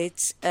solid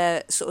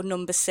sort of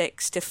number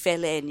 6 to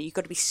fill in. You've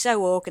got to be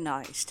so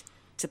organised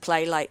to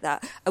play like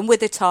that, and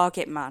with a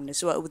target man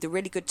as well, with a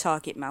really good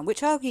target man,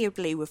 which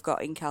arguably we've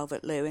got in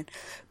Calvert-Lewin.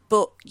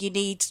 But you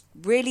need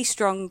really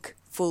strong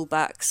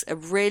fullbacks, a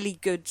really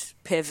good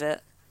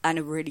pivot, and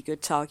a really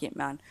good target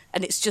man,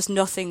 and it's just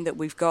nothing that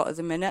we've got at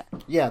the minute.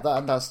 Yeah,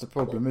 that's the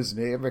problem,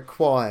 isn't it? It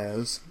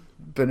requires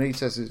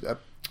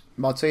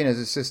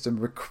Martinez's system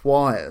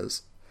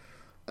requires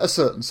a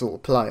certain sort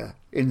of player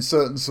in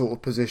certain sort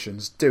of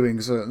positions doing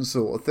certain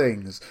sort of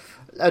things,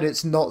 and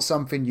it's not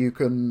something you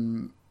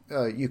can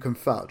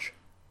fudge.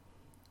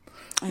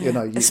 You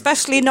know,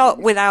 especially not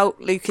without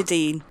Luca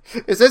Dean.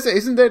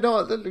 Isn't there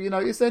not? You know,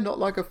 is there not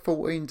like a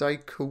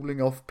 14-day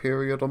cooling off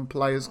period on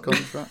players'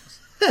 contracts?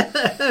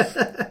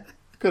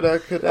 Could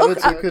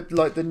Everton,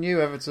 like the new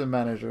Everton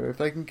manager, if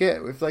they can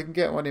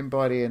get one in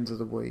by the end of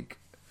the week.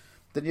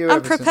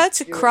 I'm prepared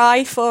to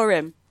cry for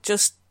him.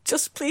 Just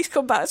please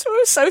come back.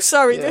 I'm so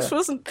sorry. Yeah. This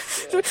wasn't.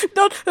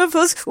 None of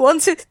us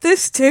wanted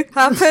this to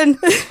happen.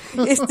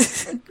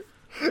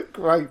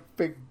 Great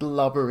big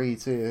blubbery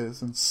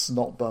tears and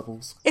snot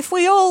bubbles. If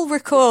we all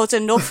record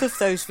enough of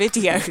those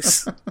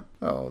videos.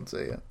 Oh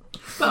dear.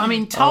 But I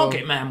mean,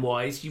 target man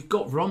wise, you've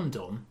got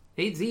Rondon.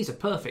 He's a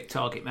perfect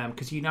target man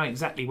because you know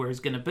exactly where he's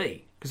going to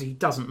be because he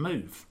doesn't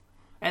move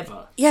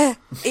ever. Yeah,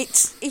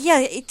 it's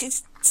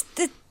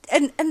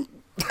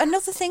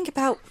another thing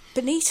about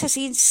Benitez,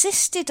 he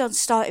insisted on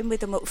starting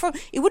with him up front.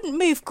 He wouldn't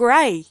move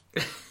Gray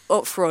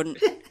up front.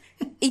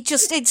 He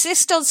just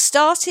insists on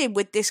starting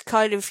with this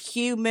kind of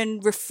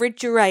human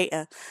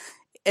refrigerator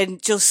and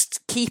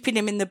just keeping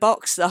him in the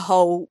box the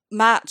whole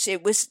match.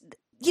 It was,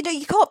 you know,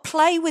 you can't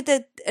play with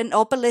an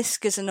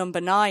obelisk as a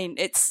number 9.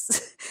 It's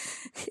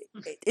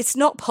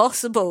not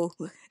possible.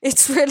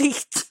 It's really...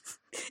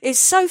 It's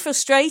so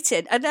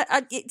frustrating, and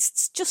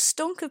it's just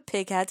stunk of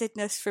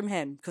pig-headedness from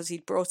him because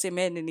he'd brought him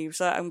in and he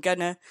was like, "I'm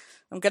gonna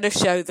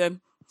show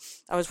them.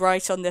 I was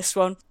right on this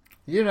one."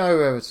 You know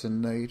who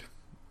Everton need?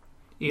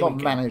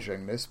 Not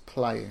managing this,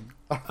 playing.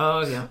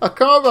 Oh yeah.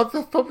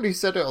 I've probably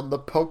said it on the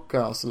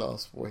podcast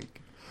last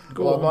week.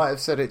 I might have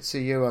said it to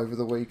you over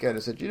the weekend.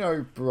 I said, "You know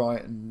who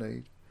Brighton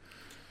need?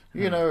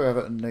 You know who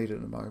Everton need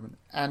at the moment?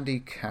 Andy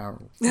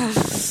Carroll,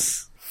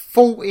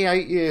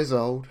 48 years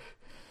old."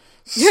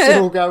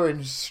 Still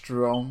going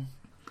strong.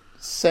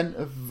 Scent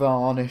of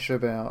varnish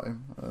about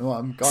him.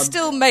 I'm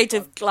still made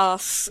of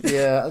glass.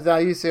 Yeah, now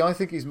you see, I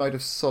think he's made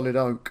of solid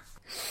oak.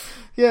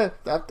 Yeah,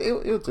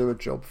 he'll do a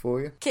job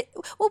for you.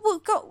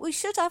 Well, we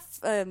should have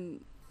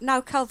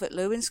now.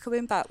 Calvert-Lewin's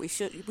coming back. We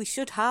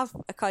should have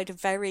a kind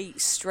of very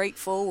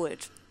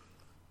straightforward,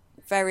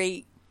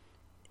 very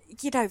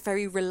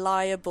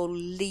reliable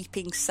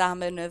leaping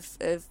salmon of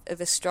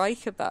a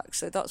striker back.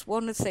 So that's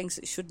one of the things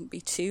that shouldn't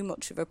be too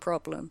much of a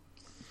problem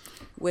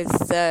with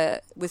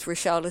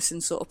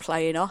Richarlison sort of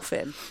playing off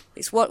him.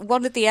 It's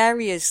one of the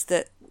areas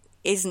that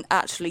isn't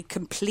actually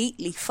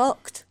completely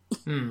fucked.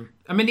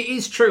 I mean, it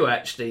is true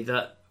actually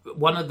that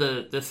one of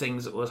the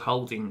things that was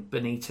holding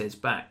Benitez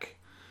back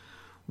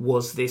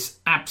was this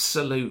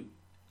absolute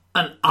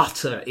and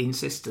utter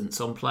insistence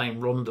on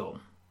playing Rondon.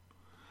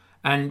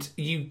 And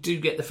you do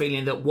get the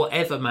feeling that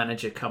whatever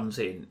manager comes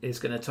in is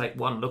going to take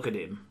one look at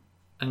him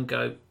and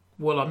go,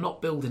 well, I'm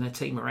not building a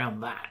team around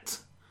that.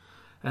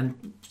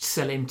 And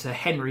sell him to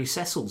Henry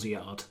Cecil's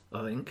yard,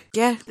 I think.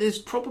 Yeah. There's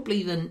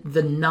probably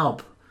the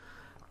nub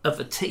of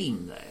a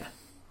team there.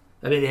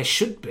 I mean, there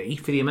should be,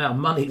 for the amount of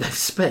money they've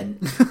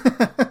spent.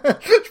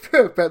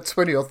 About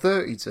 20 or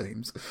 30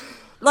 teams.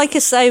 Like I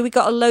say, we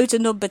got a load of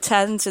number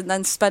 10s and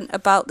then spent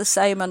about the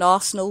same on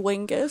Arsenal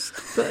wingers.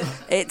 But,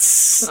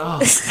 it's...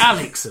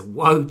 Alex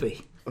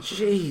Iwobi.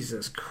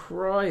 Jesus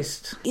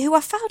Christ. Who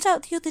I found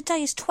out the other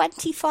day is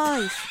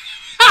 25.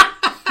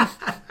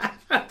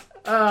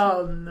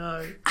 Oh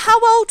no! How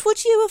old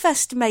would you have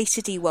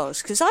estimated he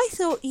was? Because I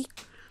thought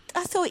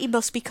he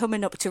must be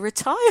coming up to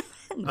retirement.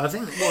 I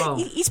think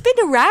he's been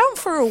around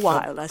for a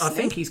while. I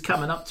think he's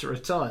coming up to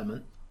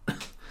retirement.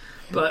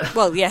 But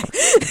well, yeah.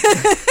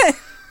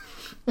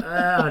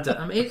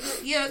 I mean,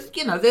 yeah,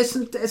 there's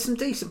some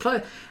decent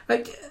players.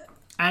 Like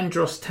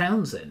Andros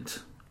Townsend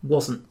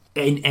wasn't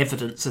in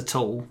evidence at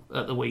all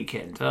at the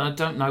weekend. I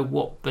don't know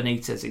what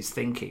Benitez is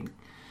thinking.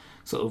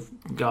 Sort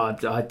of,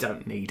 God, I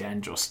don't need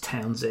Andros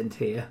Townsend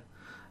here.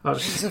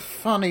 He's a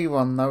funny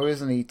one, though,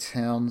 isn't he,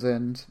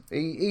 Townsend?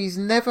 He's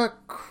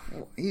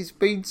he's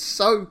been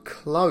so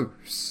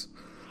close.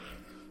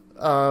 2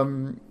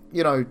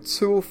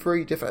 or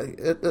 3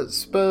 different... At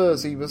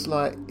Spurs, he was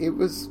like...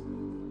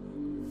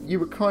 You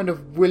were kind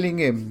of willing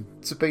him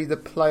to be the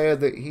player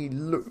that he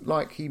looked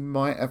like he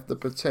might have the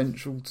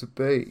potential to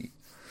be.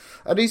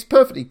 And he's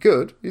perfectly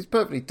good. He's a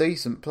perfectly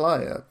decent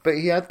player. But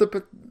he had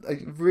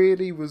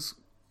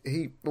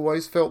he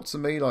always felt to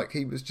me like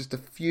he was just a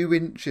few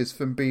inches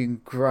from being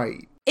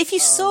great. If you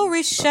saw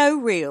his show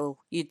reel,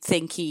 you'd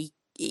think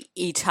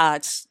he'd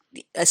had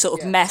a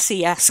sort of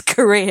messy-ass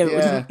career.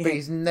 Yeah, but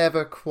he's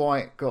never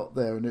quite got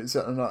there. And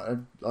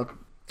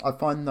I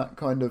find that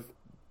kind of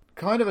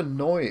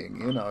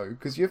annoying,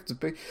 because you have to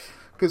be...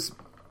 Because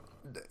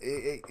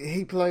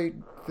he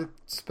played for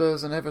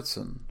Spurs and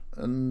Everton,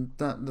 and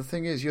the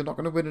thing is, you're not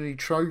going to win any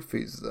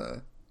trophies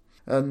there.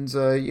 And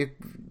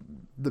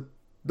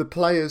the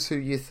players who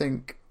you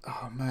think,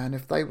 oh man,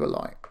 if they were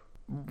like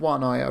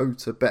 1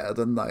 iota better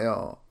than they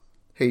are,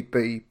 he'd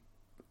be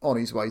on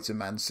his way to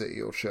Man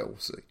City or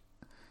Chelsea.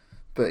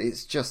 But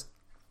it's just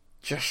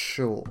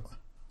short.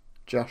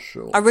 Just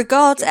short. I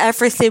regard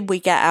everything we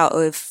get out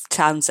of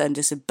Townsend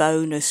as a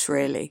bonus,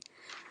 really.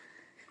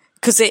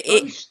 Because it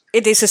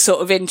is a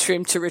sort of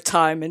interim to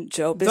retirement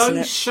job, isn't it?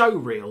 Those show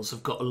reels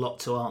have got a lot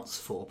to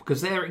answer for,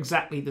 because they're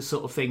exactly the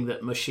sort of thing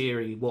that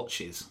Moshiri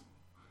watches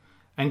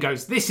and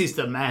goes, this is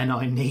the man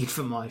I need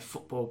for my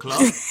football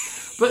club.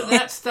 But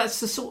that's the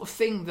sort of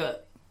thing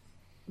that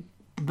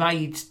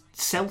made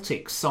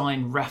Celtic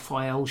sign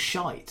Raphael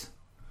Scheidt.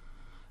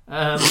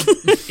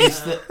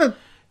 Is that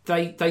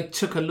they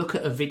took a look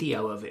at a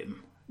video of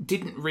him,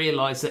 didn't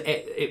realise that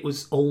it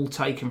was all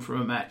taken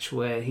from a match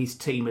where his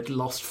team had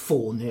lost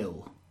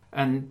 4-0,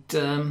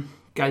 and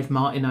gave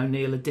Martin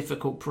O'Neill a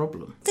difficult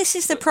problem. This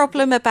is the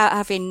problem about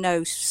having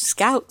no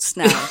scouts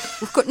now.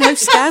 We've got no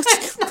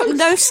scouts. We've got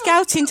no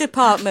scouting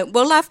department.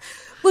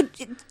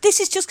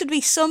 This is just going to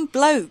be some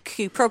bloke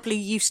who probably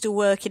used to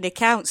work in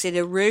accounts in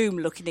a room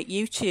looking at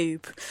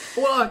YouTube.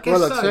 Well, I guess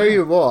so. I'll tell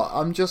you what,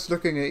 I'm just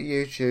looking at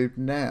YouTube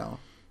now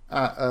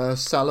at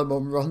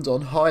Salomon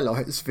Rondon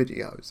highlights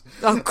videos.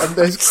 Oh, and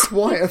there's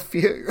quite a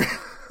few.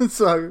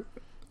 So,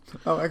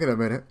 hang on a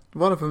minute.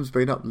 One of them's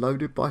been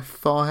uploaded by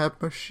Farhad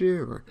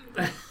Moshiri.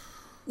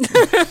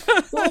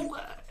 Well,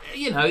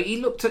 he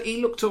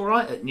looked all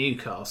right at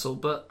Newcastle,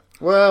 but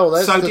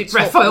so did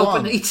Rafael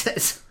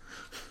Benitez.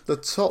 The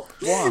top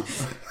one.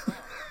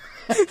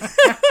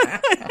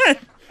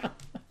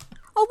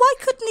 Oh, why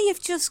couldn't he have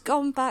just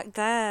gone back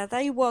there?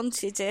 They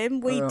wanted him,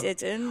 we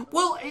didn't.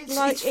 Well,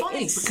 it's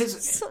funny because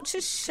it's such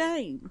a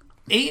shame.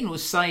 Ian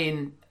was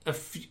saying a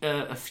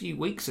few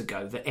weeks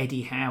ago that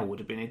Eddie Howe would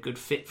have been a good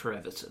fit for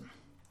Everton,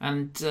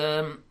 and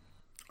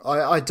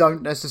I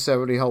don't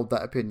necessarily hold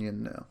that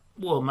opinion now.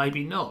 Well,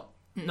 maybe not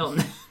now.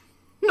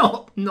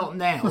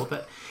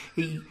 But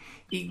he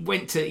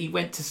went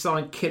to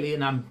sign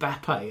Kylian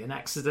Mbappe and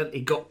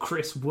accidentally got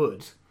Chris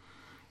Wood.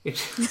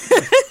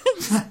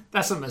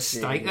 That's a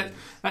mistake.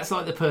 That's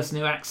like the person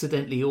who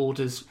accidentally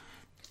orders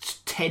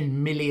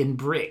 10 million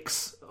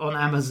bricks on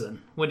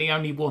Amazon when he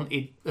only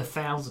wanted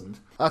 1,000.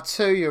 I'll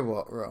tell you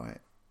what, right?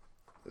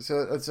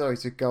 So, sorry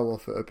to go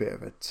off at a bit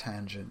of a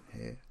tangent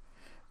here,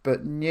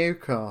 but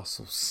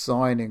Newcastle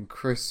signing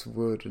Chris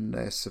Wood and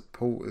their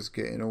supporters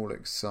getting all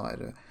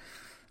excited.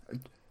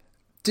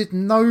 Did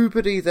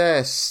nobody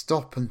there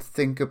stop and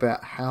think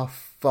about how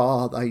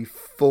far they've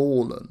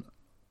fallen?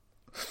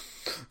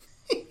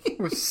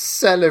 We're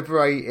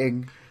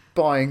celebrating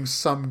buying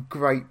some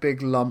great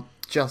big lump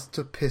just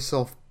to piss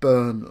off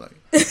Burnley.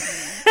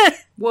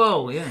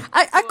 Well, yeah.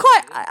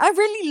 I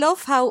really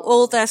love how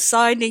all their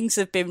signings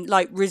have been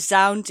like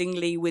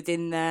resoundingly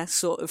within their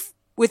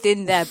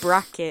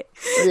bracket.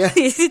 Yeah.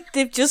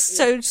 They've just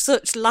shown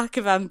such lack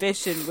of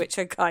ambition, which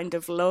I kind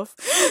of love.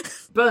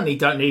 Burnley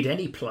don't need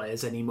any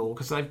players anymore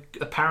because they've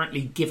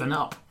apparently given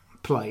up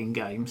playing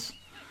games.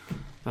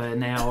 They're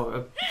now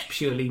a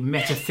purely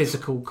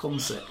metaphysical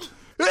concept.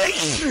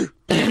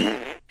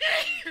 I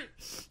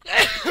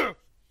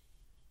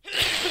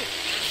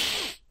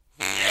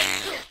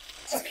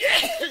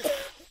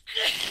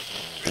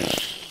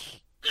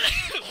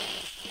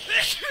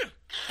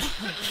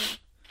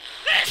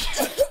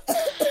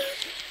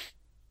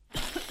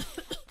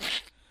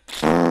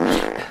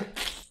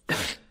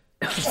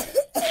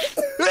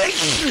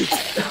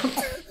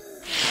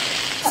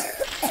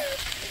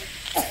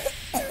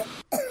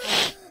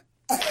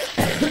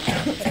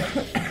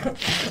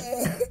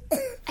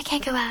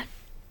can't go out.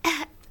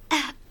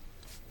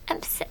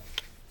 I'm sick.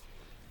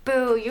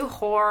 Boo, you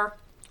whore.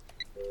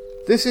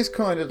 This is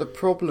kind of the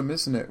problem,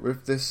 isn't it,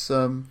 with this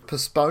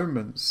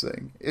postponements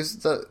thing, is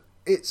that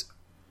it's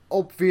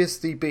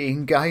obviously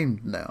being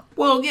gamed now.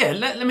 Well, yeah.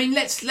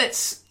 Let's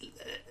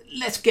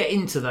get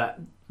into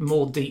that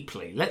more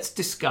deeply. Let's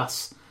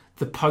discuss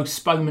the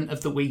postponement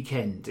of the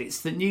weekend.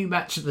 It's the new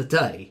match of the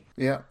day.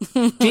 Yeah.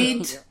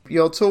 Did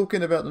You're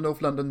talking about the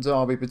North London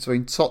derby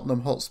between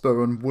Tottenham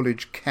Hotspur and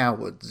Woolwich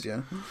Cowards,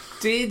 yeah?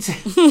 did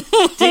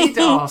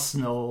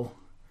Arsenal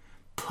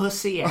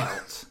pussy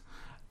out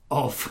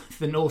of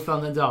the North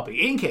London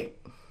derby? Inky.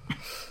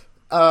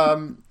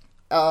 Actually,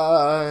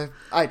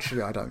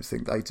 I don't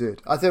think they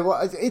did. I think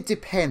it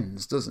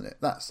depends, doesn't it?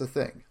 That's the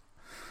thing.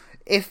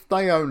 If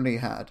they only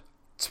had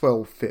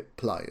 12 fit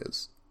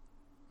players,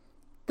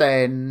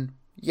 then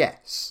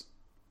yes,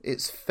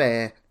 it's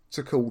fair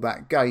to call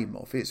that game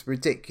off. It's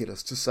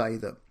ridiculous to say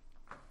that,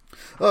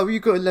 oh,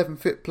 you've got 11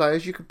 fit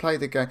players, you can play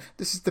the game.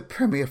 This is the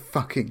Premier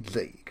fucking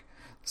League.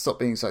 Stop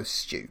being so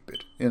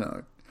stupid, you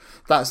know.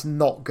 That's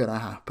not going to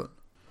happen.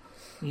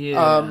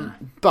 Yeah.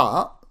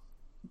 But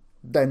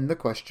then the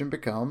question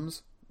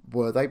becomes,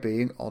 were they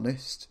being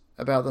honest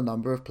about the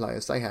number of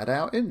players they had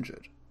out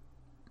injured?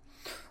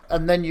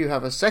 And then you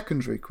have a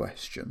secondary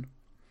question,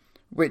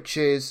 which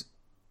is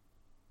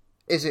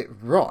it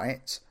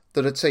right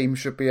that a team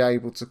should be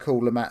able to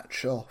call a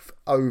match off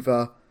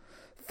over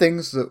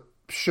things that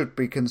should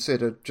be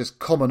considered just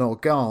common or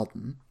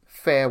garden,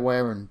 fair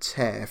wear and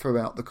tear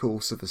throughout the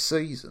course of a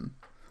season,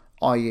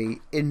 i.e.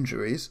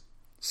 injuries,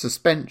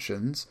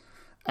 suspensions,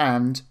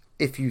 and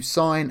if you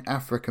sign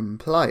African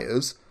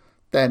players,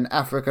 then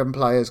African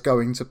players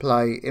going to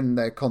play in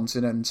their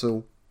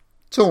continental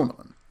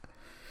tournament.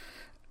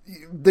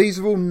 These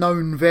are all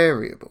known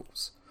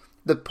variables.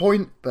 The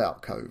point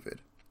about COVID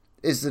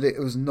is that it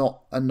was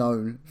not a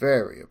known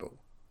variable.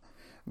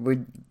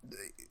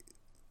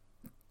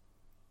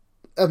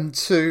 And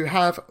to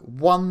have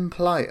one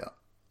player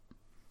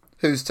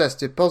who's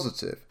tested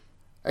positive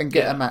and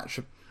get a match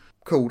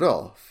called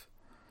off,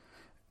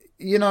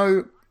 you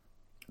know,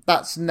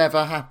 that's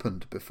never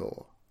happened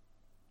before.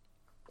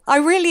 I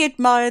really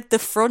admired the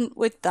front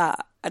with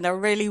that, and I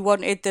really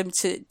wanted them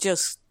to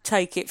just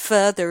take it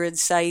further and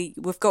say,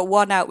 we've got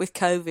one out with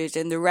COVID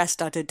and the rest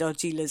had a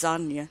dodgy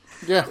lasagna.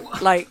 Yeah.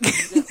 Like...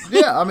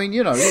 yeah, I mean,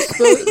 you know,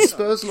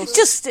 Spurs lost...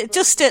 Just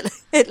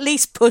at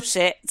least push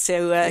it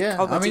to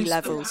comedy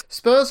levels.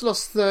 Spurs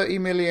lost 30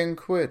 million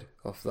quid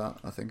off that.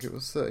 I think it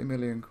was 30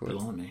 million quid.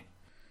 Blimey.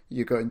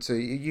 You got in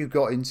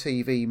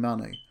TV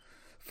money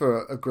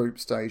for a group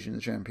stage in the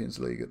Champions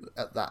League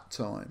at that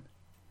time.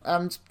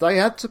 And they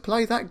had to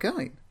play that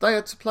game. They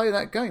had to play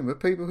that game with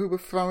people who were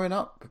throwing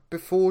up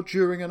before,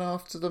 during and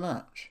after the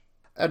match.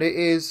 And it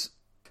is,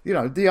 you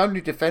know, the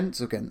only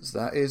defence against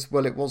that is,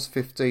 well, it was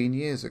 15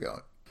 years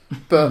ago.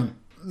 But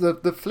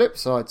the flip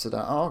side to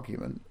that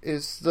argument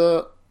is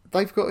that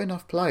they've got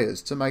enough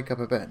players to make up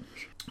a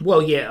bench.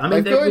 Well, yeah, I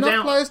mean... They've got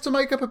enough players to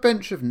make up a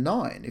bench of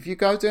 9. If you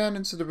go down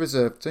into the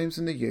reserve teams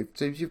and the youth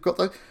teams, you've got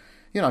the,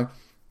 you know...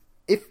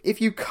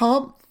 If you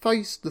can't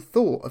face the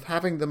thought of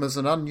having them as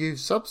an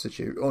unused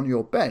substitute on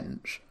your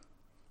bench,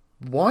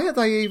 why are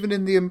they even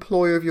in the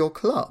employ of your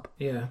club?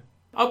 Yeah.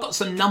 I've got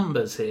some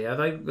numbers here.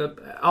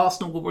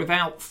 Arsenal were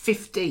without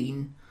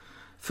 15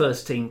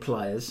 first-team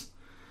players.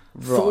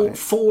 Right.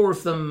 Four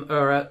of them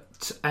are at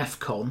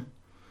AFCON,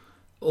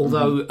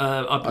 although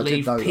I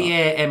believe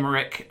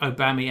Pierre-Emerick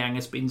Aubameyang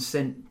has been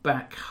sent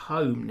back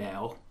home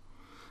now.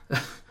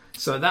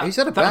 So that he's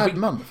had a bad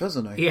month,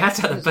 hasn't he? He has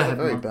had a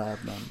very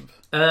bad month.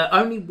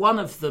 Only one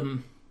of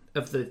them,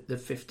 of the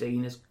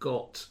 15, has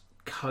got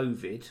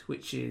COVID,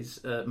 which is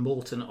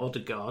Morten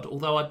Odegaard,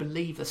 although I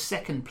believe a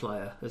second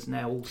player has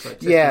now also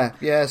tested.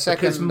 Yeah,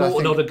 second. Because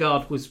Morten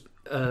Odegaard was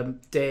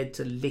dared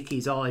to lick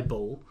his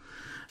eyeball.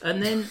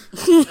 And then...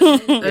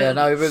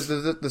 it was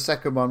the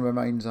second one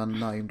remains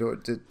unnamed, or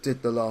it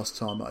did the last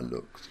time I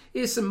looked.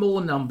 Here's some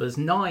more numbers.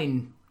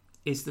 9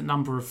 is the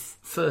number of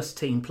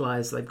first-team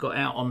players they've got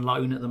out on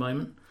loan at the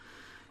moment.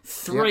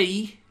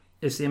 3...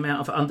 is the amount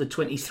of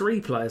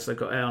under-23 players they've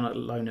got out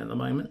on loan at the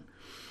moment.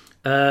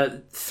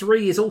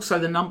 3 is also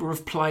the number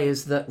of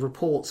players that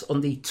reports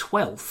on the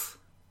 12th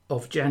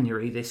of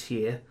January this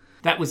year.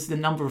 That was the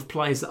number of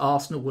players that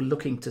Arsenal were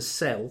looking to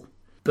sell.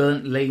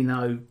 Bernd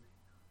Leno,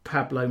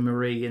 Pablo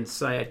Mari and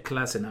Sead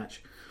Kolasinac.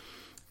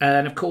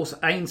 And of course,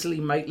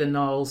 Ainsley,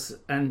 Maitland-Niles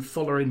and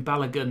Folarin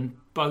Balogun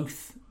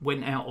both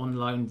went out on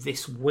loan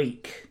this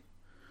week.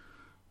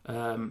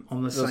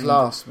 On the same...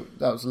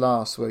 That was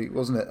last week,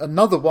 wasn't it?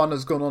 Another one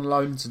has gone on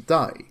loan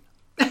today.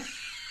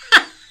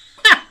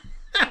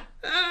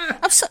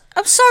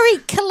 I'm sorry,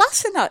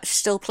 Kolasinac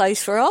still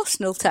plays for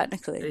Arsenal,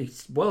 technically.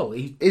 He's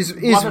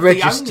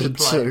registered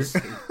too.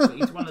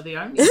 He's one of the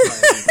only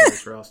players who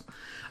plays for Arsenal.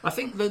 I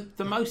think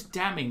the most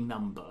damning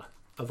number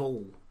of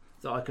all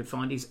that I could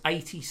find is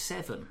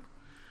 87,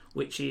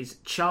 which is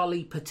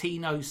Charlie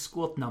Patino's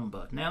squad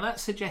number. Now, that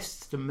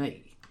suggests to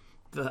me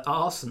that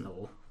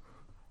Arsenal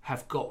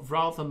have got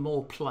rather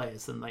more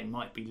players than they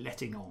might be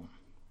letting on.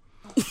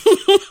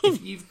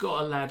 If you've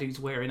got a lad who's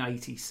wearing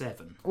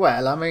 87.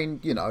 Well, I mean,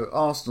 you know,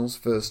 Arsenal's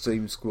first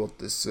team squad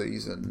this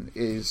season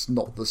is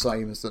not the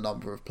same as the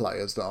number of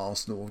players that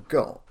Arsenal have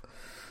got.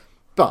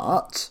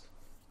 But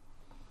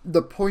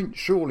the point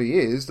surely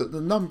is that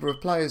the number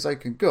of players they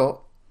can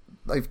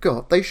they've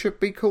got, they should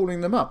be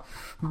calling them up.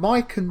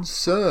 My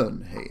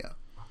concern here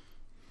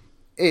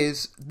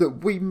is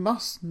that we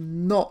must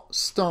not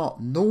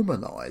start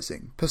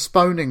normalising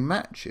postponing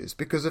matches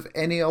because of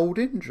any old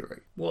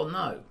injury. Well,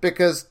 no.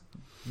 Because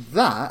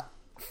that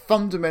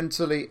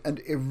fundamentally and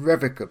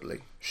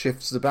irrevocably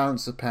shifts the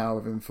balance of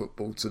power in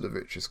football to the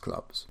richest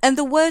clubs. And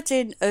the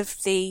wording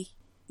of the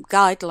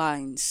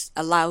guidelines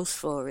allows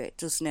for it,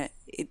 doesn't it?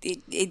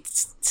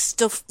 It's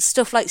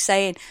stuff like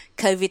saying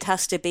COVID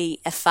has to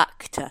be a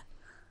factor.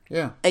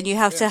 Yeah. And you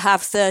have to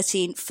have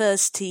 13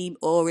 first team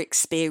or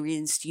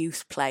experienced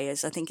youth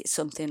players. I think it's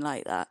something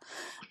like that.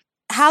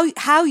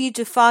 How you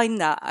define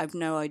that, I've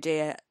no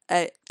idea.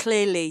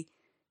 Clearly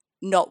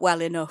not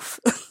well enough.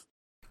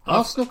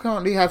 Arsenal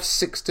currently have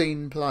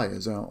 16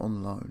 players out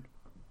on loan,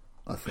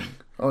 I think.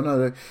 Oh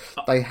no,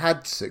 they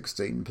had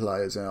 16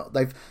 players out.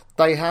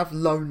 They have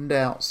loaned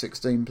out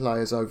 16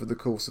 players over the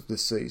course of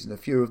this season. A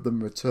few of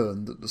them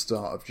returned at the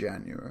start of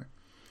January.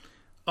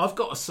 I've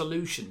got a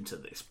solution to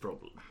this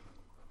problem.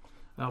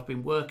 I've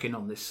been working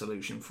on this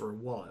solution for a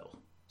while,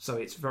 so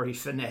it's very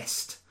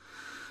finessed.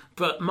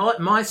 But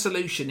my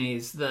solution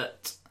is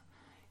that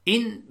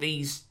in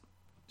these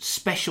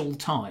special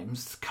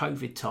times,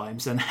 COVID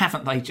times, and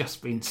haven't they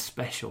just been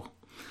special,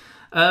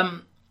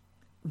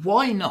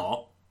 why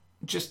not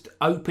just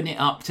open it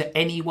up to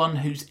anyone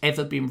who's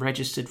ever been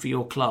registered for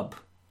your club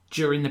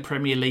during the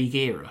Premier League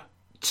era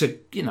to,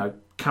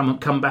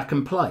 come back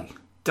and play?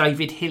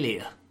 David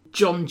Hillier,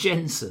 John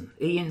Jensen,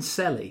 Ian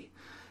Selly.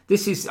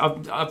 This is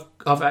I've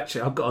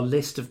got a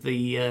list of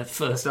the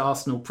first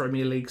Arsenal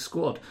Premier League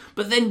squad.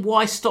 But then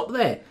why stop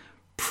there?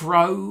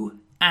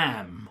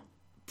 Pro-Am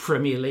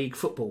Premier League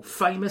football.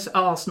 Famous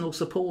Arsenal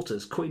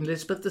supporters: Queen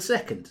Elizabeth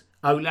II,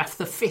 Olaf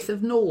V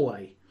of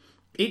Norway,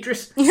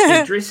 Idris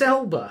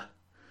Elba,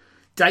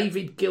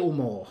 David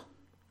Gilmour,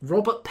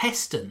 Robert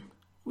Peston.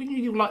 Wouldn't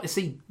you like to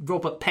see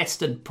Robert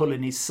Peston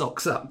pulling his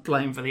socks up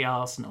playing for the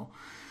Arsenal?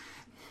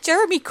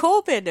 Jeremy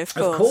Corbyn, of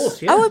course. Of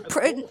course, yeah. Oh,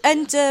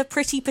 and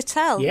Priti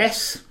Patel.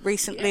 Yes.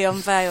 Recently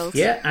unveiled.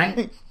 Yeah,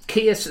 and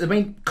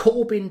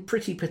Corbyn,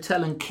 Priti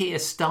Patel and Keir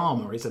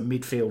Starmer is a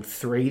midfield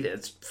three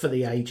that's for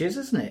the ages,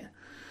 isn't it?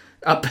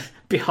 Up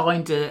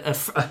behind an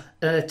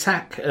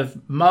attack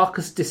of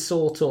Marcus de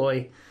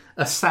Sautoy,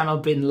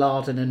 Osama bin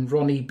Laden and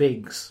Ronnie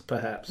Biggs,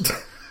 perhaps.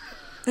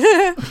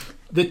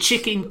 The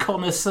chicken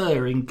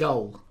connoisseur in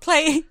goal.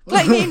 Playing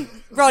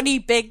Ronnie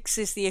Biggs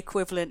is the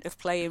equivalent of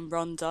playing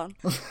Rondon.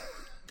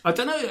 I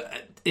don't know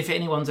if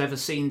anyone's ever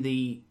seen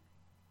the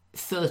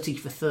 30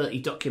 for 30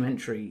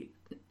 documentary,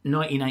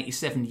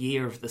 1987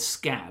 Year of the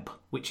Scab,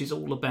 which is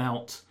all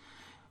about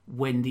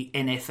when the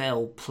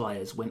NFL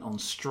players went on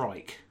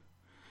strike.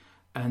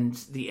 And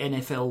the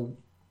NFL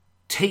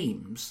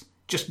teams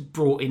just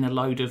brought in a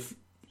load of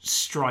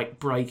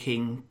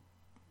strike-breaking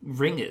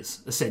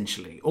ringers,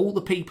 essentially. All the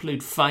people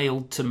who'd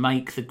failed to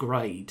make the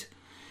grade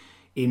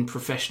in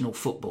professional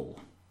football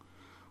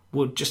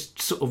were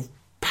just sort of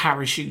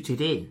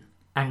parachuted in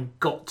and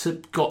got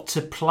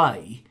to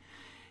play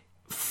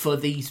for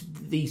these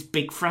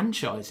big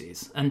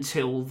franchises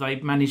until they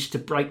managed to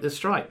break the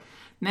strike.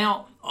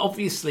 Now,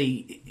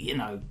 obviously,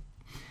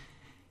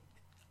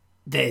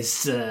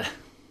 there's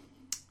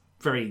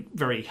very,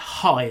 very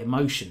high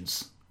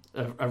emotions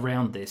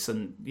around this,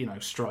 and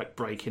strike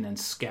breaking and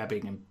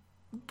scabbing and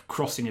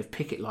crossing of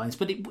picket lines,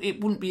 but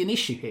it wouldn't be an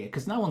issue here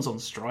because no one's on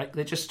strike.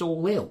 They're just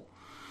all ill.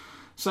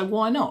 So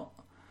why not?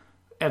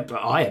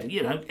 But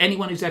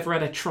anyone who's ever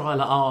had a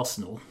trial at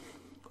Arsenal,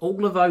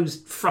 all of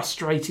those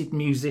frustrated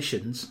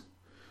musicians.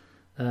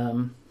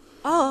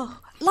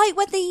 Like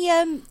when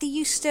they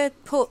used to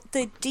put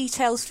the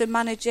details for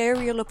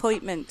managerial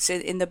appointments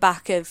in the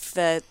back of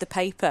the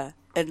paper,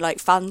 and like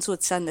fans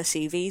would send their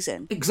CVs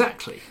in.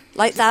 Exactly.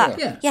 Like that.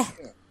 Yeah.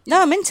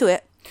 No, I'm into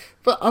it.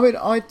 But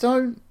I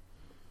don't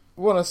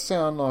want to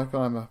sound like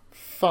I'm a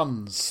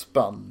fun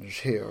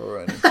sponge here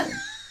or anything.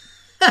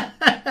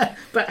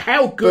 But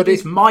how good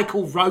is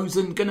Michael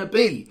Rosen going to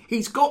be?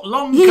 He's got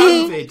long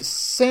COVID. It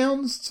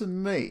sounds to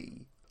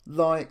me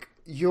like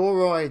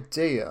your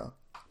idea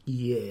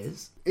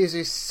is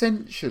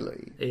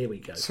essentially here we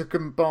go to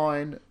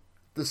combine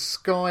the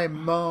Sky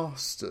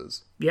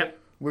Masters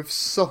with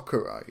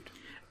Soccer Aid.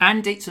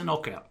 And it's a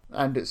knockout.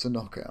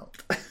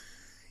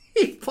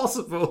 If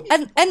possible.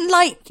 And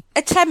like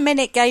a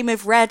 10-minute game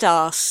of Red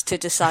Arse to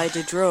decide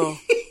a draw.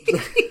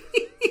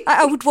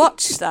 I would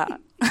watch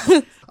that.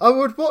 I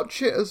would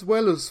watch it as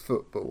well as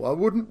football. I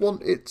wouldn't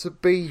want it to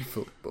be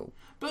football.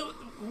 But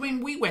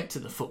when we went to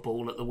the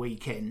football at the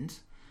weekend,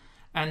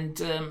 and,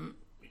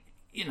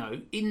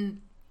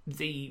 in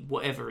the,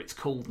 whatever it's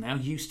called now,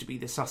 used to be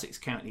the Sussex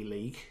County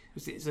League.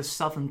 It's a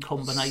Southern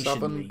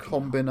Combination League.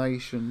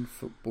 Combination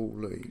Football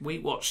League. We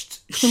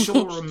watched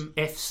Shoreham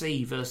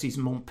FC versus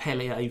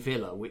Montpellier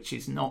Villa, which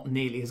is not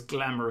nearly as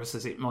glamorous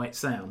as it might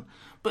sound.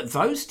 But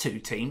those two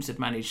teams had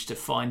managed to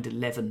find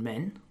 11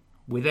 men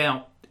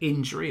without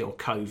injury or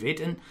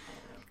COVID, and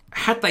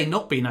had they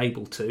not been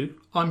able to,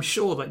 I'm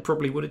sure they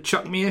probably would have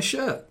chucked me a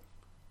shirt.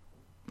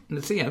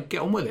 And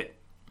get on with it.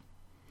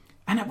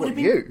 And it would have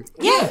been... You?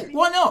 Yeah,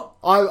 why not?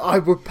 I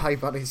would pay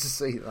money to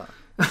see that.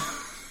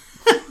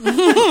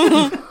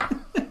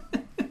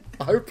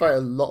 I would pay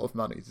a lot of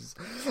money.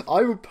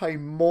 I would pay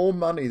more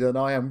money than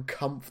I am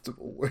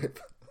comfortable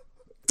with.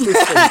 A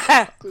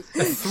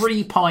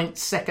 3-pint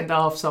second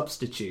half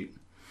substitute.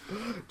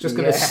 Just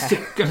going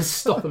to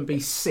stop and be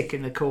sick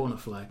in the corner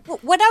flag.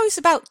 When I was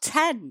about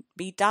 10,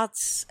 my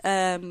dad's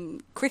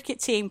cricket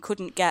team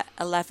couldn't get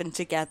 11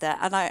 together,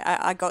 and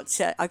I got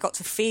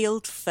to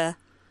field for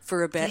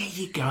a bit. There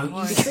you go.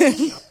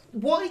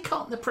 Why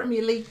can't the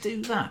Premier League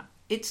do that?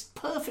 It's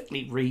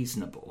perfectly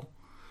reasonable.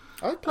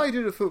 I played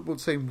in a football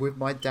team with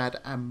my dad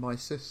and my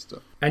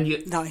sister. And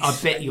Nice. I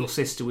bet your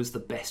sister was the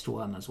best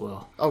one as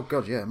well. Oh,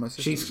 God, yeah, my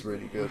sister was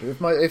really good.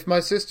 If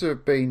my sister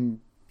had been,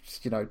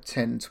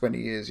 10, 20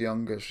 years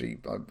younger, I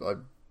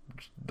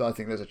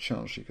think there's a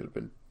chance she could have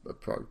been a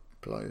pro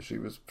player. She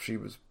was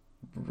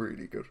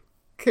really good.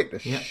 Kicked the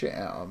shit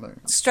out of me.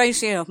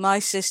 Strangely enough, my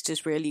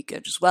sister's really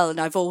good as well, and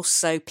I've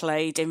also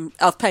played in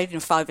a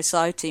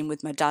 5-a-side team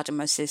with my dad and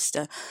my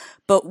sister.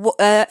 But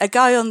a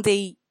guy on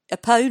the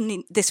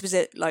opponent, this was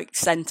at like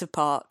Centre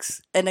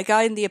Parks, and a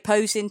guy in the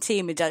opposing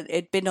team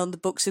had been on the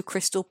books of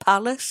Crystal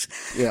Palace,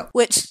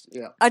 which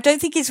I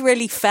don't think is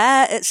really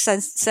fair at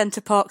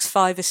Centre Parks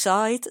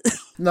 5-a-side.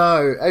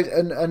 No,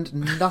 and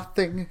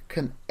nothing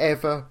can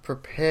ever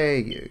prepare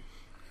you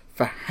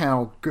for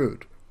how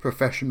good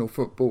professional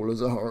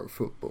footballers are at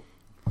football.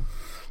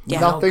 Yeah.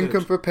 Nothing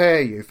can prepare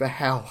you for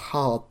how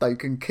hard they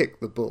can kick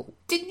the ball.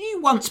 Didn't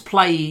you once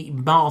play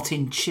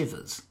Martin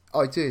Chivers?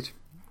 I did,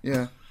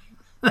 yeah.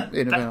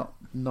 In about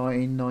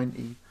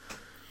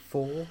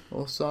 1994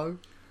 or so.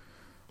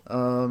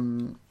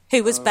 Who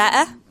was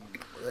better?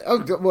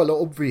 Well,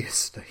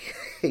 obviously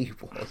he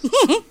was.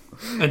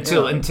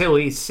 Until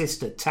his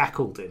sister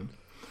tackled him.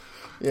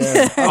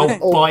 Yeah,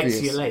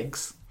 Bites your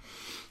legs.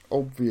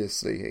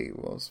 Obviously he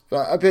was.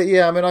 But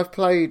yeah, I mean, I've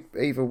played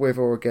either with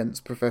or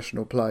against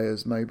professional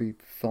players maybe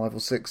 5 or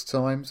 6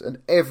 times,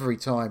 and every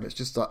time it's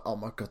just like, oh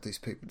my God, these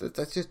people,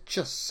 they're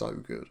just so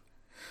good.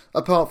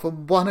 Apart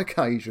from one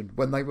occasion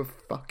when they were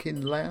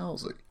fucking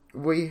lousy.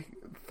 We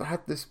had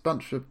this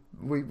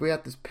we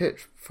had this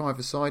pitch,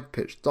 5-a-side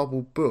pitch,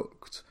 double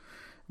booked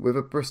with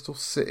a Bristol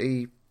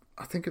City,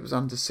 I think it was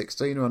under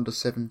 16 or under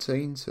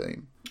 17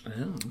 team.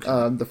 Oh,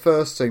 okay. The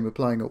first team were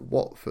playing at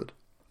Watford,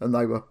 and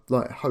they were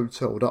like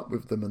hoteled up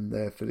with them and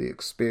there for the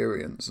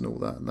experience and all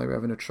that, and they were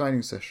having a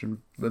training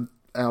session, and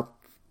our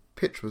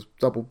pitch was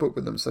double booked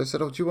with them, so they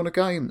said, oh, do you want a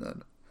game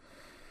then?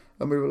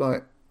 And we were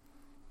like,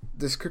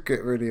 this could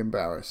get really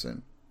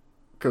embarrassing,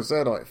 because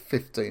they're like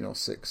 15 or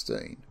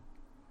 16,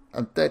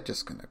 and they're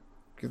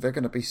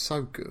gonna be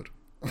so good.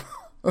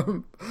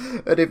 And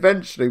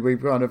eventually we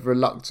kind of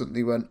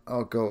reluctantly went,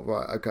 oh God,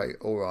 right, okay,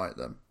 all right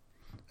then.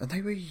 And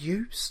they were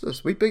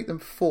useless. We beat them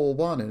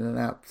 4-1 in an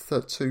out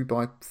 2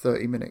 by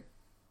 30 minute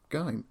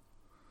game.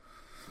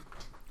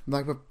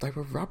 They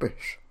were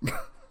rubbish.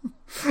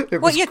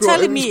 What you're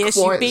telling me is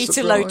you beat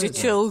a load of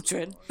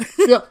children.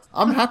 Yeah,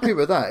 I'm happy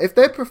with that. If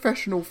they're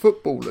professional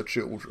footballer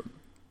children,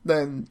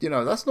 then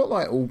that's not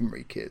like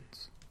ordinary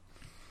kids.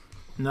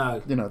 No,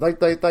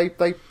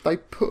 they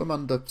put them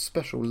under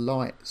special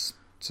lights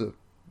to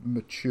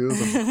mature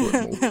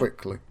them more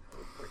quickly.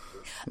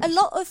 A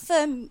lot of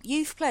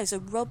youth players are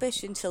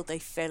rubbish until they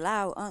fill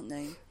out, aren't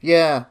they?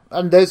 Yeah,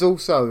 and there's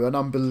also an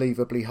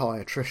unbelievably high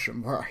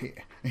attrition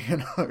rate.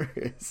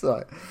 It's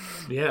like...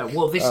 Yeah,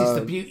 well, this is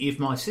the beauty of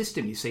my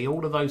system, you see.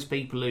 All of those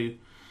people who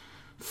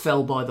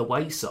fell by the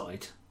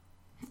wayside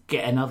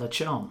get another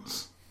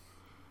chance.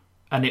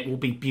 And it will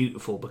be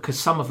beautiful, because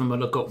some of them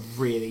will have got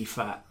really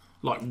fat.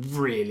 Like,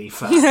 really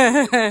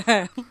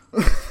fat.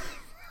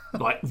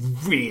 Like,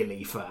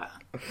 really fat.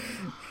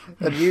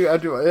 And you...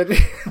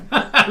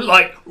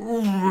 like,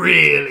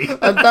 really.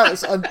 And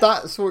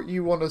that's what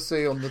you want to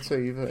see on the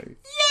TV.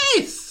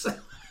 Yes!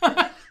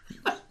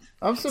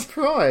 I'm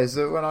surprised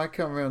that when I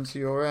come round to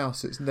your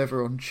house, it's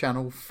never on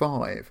Channel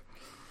 5.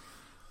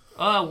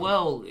 Oh,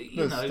 well,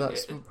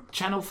 That's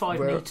Channel 5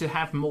 need to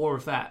have more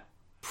of that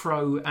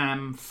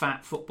pro-am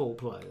fat football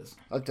players.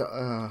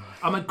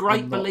 I'm a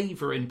great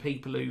believer in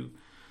people who,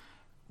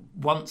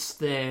 once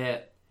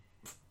their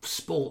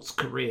sports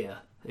career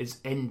is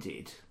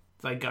ended,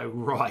 they go,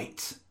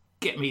 right,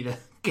 get me the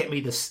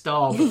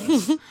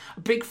Starburst. A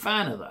big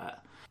fan of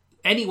that.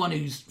 Anyone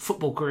whose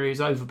football career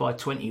is over by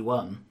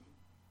 21,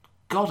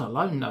 God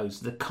alone knows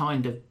the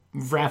kind of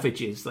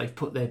ravages they've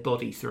put their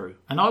body through.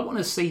 And I want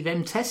to see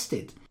them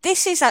tested.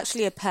 This is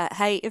actually a pet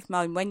hate of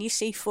mine. When you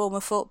see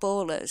former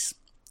footballers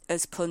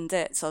as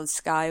pundits on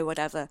Sky or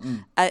whatever,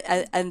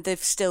 and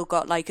they've still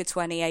got like a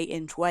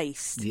 28-inch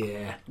waist.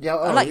 Yeah. Yeah,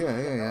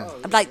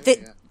 I'm like,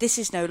 this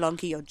is no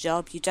longer your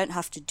job. You don't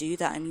have to do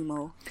that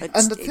anymore.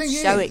 And the thing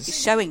it's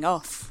showing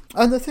off.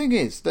 And the thing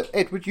is that,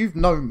 Edward, you've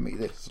known me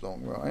this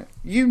long, right?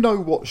 You know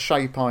what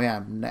shape I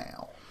am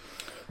now.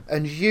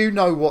 And you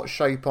know what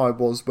shape I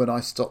was when I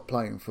stopped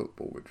playing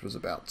football, which was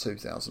about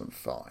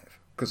 2005.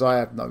 Because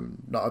I've known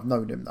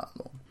him that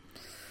long.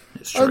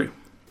 It's true.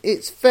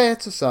 It's fair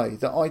to say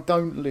that I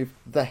don't live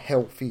the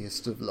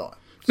healthiest of lives.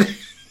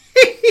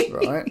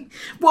 right?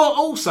 Well,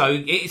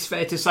 also, it's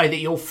fair to say that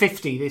you're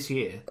 50 this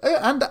year.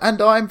 And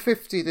I'm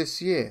 50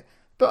 this year.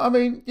 But I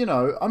mean, you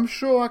know, I'm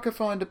sure I could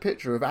find a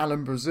picture of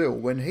Alan Brazil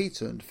when he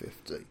turned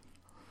 50.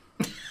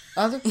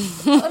 And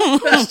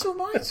Christ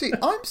almighty,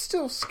 I'm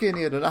still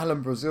skinnier than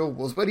Alan Brazil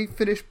was when he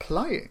finished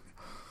playing.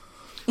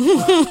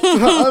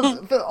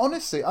 But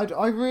honestly,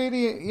 I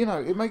really, you know,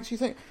 it makes you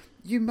think,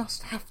 you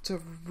must have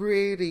to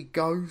really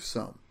go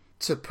some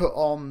to put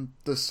on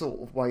the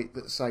sort of weight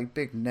that, say,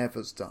 Big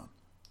Never's done.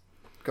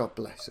 God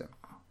bless him.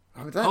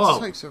 I mean, that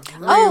takes a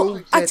real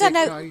dedication. I don't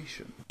know.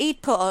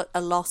 He'd put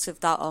a lot of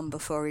that on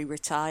before he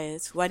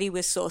retired, when he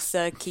was sort of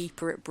third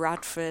keeper at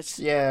Bradford.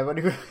 Yeah,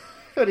 when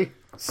he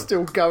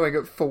still going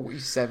at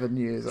 47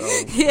 years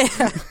old.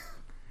 Yeah.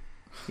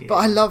 But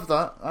I love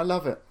that. I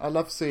love it. I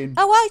love seeing...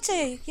 Oh, I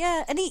do,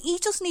 yeah. And he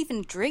doesn't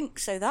even drink,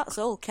 so that's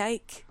all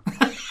cake.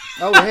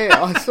 Oh, here.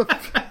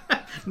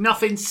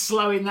 Nothing's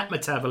slowing that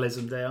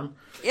metabolism down.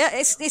 Yeah,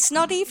 it's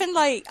not even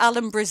like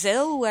Alan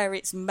Brazil, where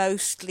it's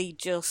mostly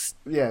just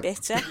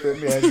bitter.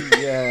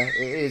 Yeah, it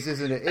is,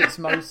 isn't it? It's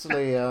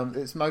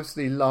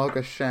mostly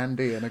lager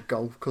shandy and a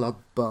golf club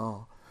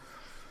bar.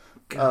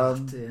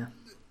 God, dear.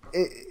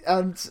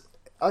 And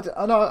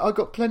I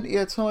got plenty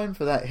of time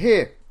for that.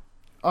 Here,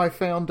 I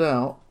found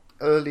out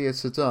earlier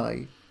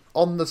today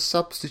on the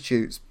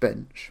substitutes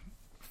bench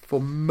for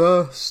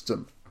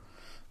Merstham,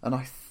 and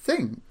I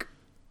think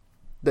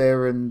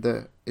they're in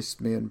the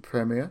Isthmian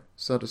Premier,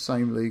 so the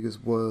same league as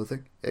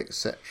Worthing,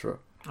 etc.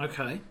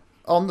 Okay.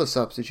 On the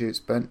substitutes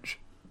bench,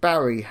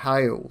 Barry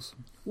Hales.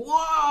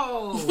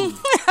 Whoa!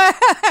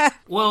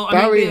 Well,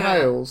 Barry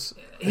Hales,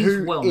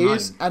 who well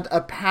is known. and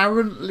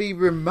apparently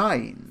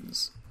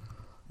remains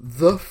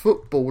the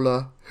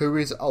footballer who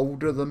is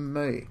older than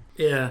me.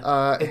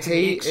 Yeah.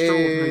 He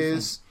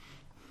is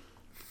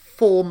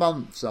 4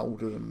 months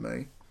older than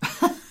me.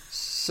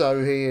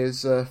 So he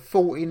is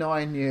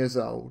 49 years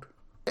old.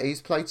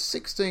 He's played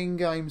 16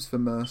 games for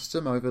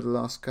Merstham over the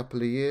last couple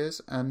of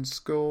years and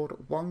scored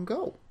 1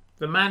 goal.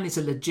 The man is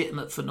a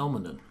legitimate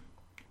phenomenon.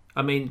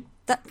 I mean...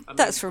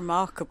 That's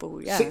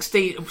remarkable, yeah.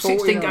 16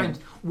 games.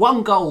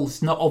 1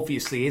 goal's not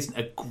obviously isn't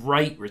a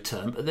great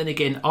return, but then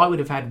again, I would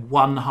have had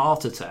 1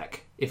 heart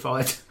attack if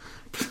I had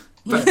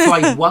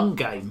played 1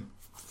 game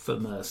for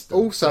Merstham.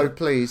 Also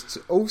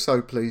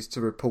pleased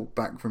to report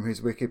back from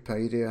his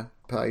Wikipedia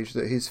page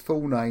that his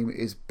full name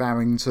is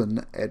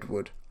Barrington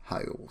Edward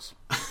Hales.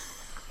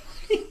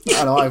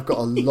 And I've got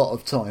a lot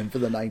of time for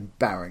the name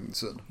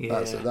Barrington. Yeah.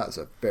 That's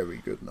a very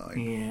good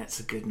name. Yeah, it's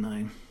a good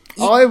name.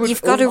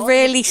 You've got to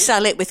really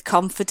sell it with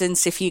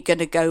confidence if you're going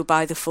to go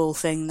by the full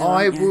thing, though,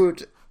 I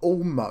would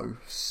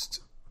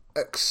almost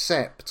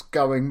accept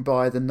going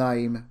by the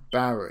name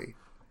Barry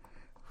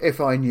if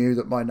I knew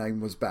that my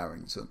name was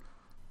Barrington.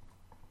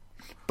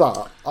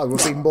 But I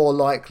would be more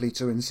likely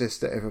to insist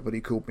that everybody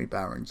called me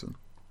Barrington.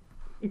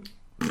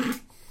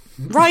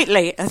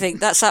 Rightly, I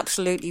think that's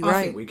absolutely right.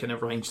 I think we can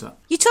arrange that.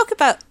 You talk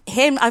about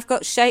him, I've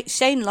got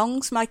Shane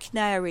Long's my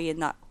canary in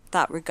that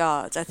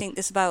regard. I think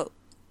there's about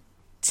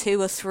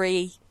 2 or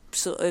 3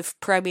 sort of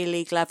Premier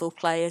League level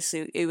players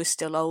who are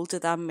still older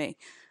than me,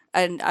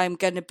 and I'm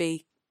going to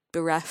be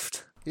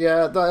bereft.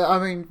 Yeah, I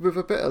mean, with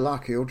a bit of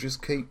luck, he'll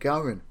just keep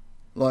going.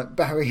 Like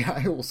Barry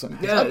Hales.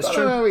 Yeah, it's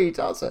true. I don't know how he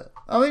does it.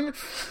 I mean,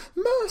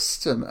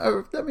 Merstham,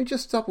 let me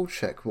just double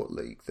check what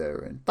league they're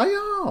in.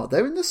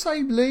 They're in the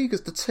same league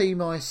as the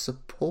team I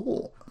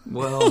support.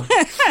 Well,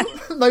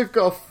 they've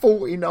got a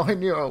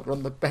 49-year-old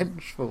on the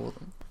bench for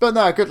them. But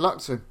no, good luck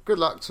to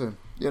him.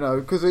 You know,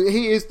 because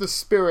he is the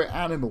spirit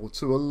animal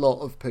to a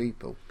lot of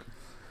people.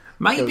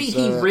 maybe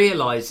he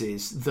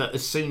realises that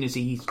as soon as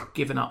he's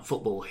given up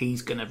football,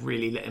 he's going to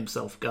really let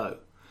himself go.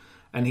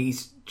 And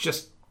he's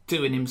just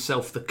doing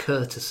himself the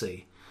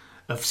courtesy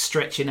of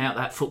stretching out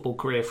that football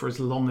career for as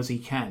long as he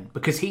can,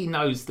 because he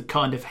knows the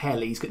kind of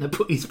hell he's going to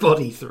put his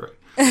body through.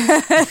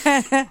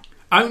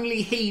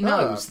 Only he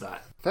knows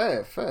that.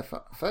 Fair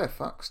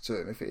fucks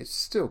to him if it's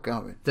still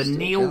going. The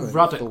Neil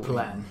Ruddock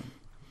plan.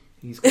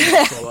 He's going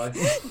to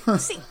follow.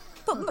 See,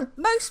 but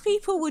most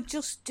people would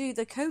just do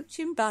the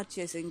coaching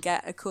badges and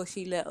get a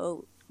cushy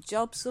little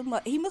job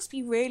somewhere. He must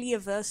be really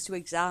averse to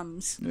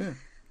exams. Yeah.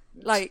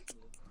 Like,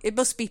 it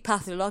must be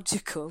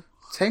pathological.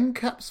 10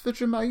 caps for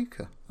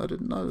Jamaica. I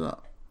didn't know that.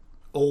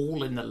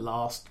 All in the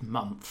last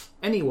month.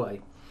 Anyway,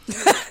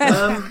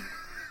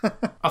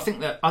 I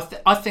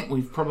think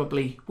we've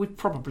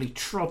probably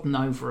trodden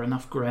over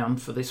enough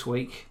ground for this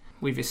week.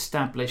 We've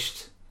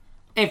established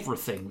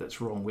everything that's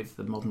wrong with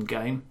the modern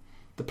game.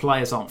 The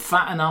players aren't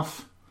fat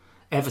enough,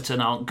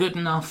 Everton aren't good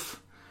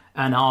enough,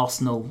 and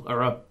Arsenal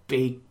are a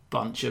big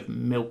bunch of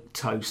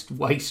milquetoast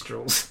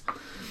wastrels.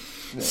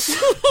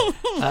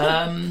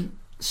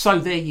 So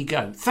there you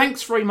go.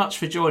 Thanks very much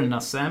for joining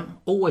us, Sam.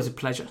 Always a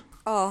pleasure.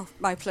 Oh,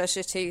 my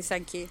pleasure too.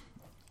 Thank you.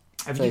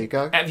 There you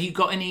go. Have you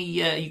got any?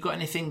 You got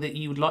anything that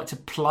you would like to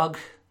plug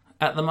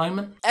at the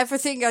moment?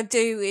 Everything I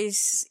do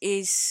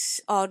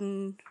is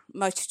on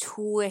my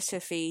Twitter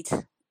feed.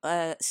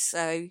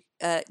 So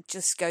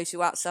just go to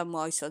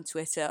 @SamWhite on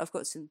Twitter. I've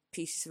got some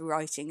pieces of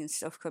writing and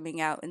stuff coming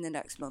out in the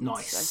next month.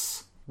 Nice.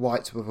 So.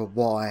 White with a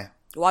Y.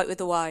 White with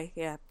a Y,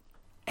 yeah.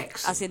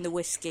 Excellent. As in the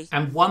whiskey.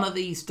 And one of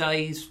these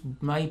days,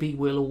 maybe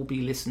we'll all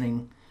be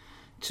listening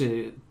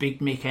to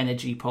Big Mick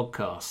Energy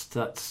podcast.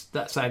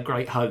 That's our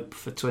great hope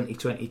for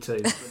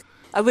 2022.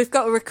 And we've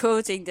got a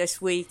recording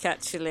this week,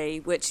 actually,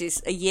 which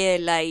is a year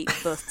late,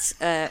 but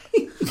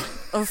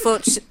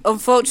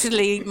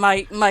unfortunately,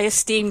 my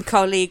esteemed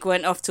colleague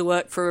went off to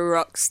work for a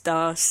rock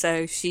star,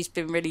 so she's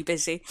been really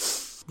busy.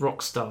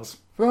 Rock stars.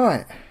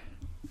 Right.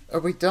 Are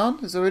we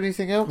done? Is there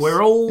anything else?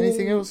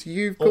 Anything else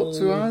you've got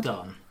to add?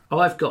 Done.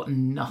 I've got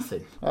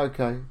nothing.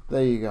 Okay,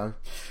 there you go.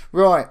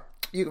 Right,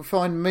 you can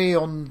find me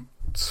on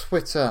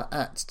Twitter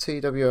at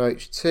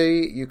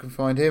TWHT. You can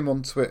find him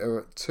on Twitter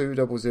at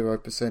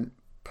 200%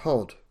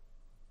 pod.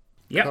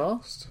 Yep.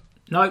 Cast?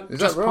 No, Is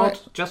just that right?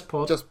 pod. Just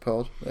pod. Just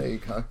pod. There you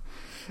go.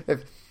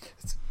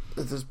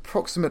 There's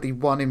approximately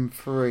 1 in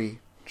 3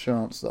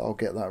 chance that I'll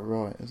get that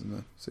right, isn't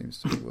there?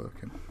 Seems to be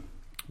working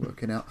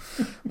out.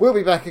 We'll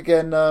be back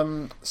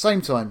again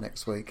same time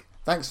next week.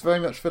 Thanks very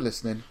much for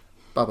listening.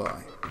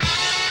 Bye-bye.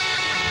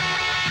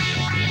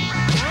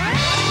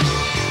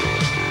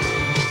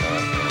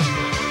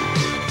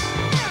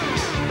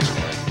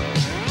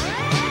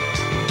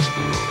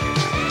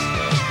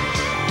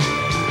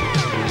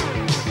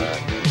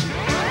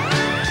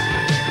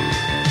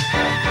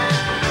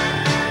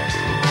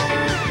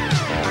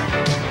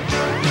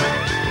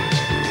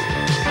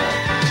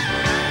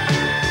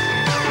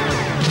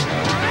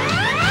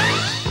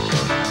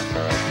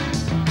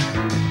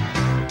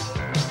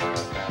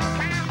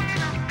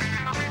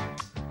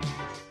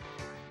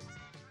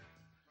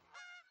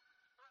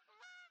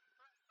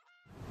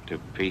 To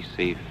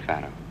P.C.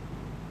 Farrow,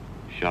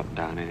 shot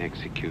down in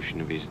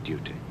execution of his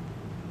duty.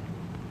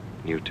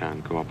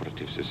 Newtown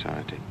Cooperative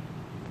Society.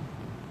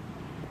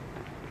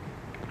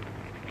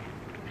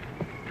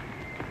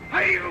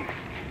 Hey, you!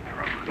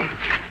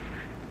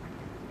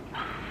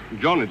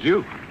 John, it's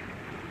you.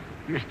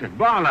 Mr.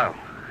 Barlow.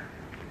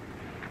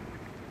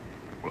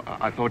 Well,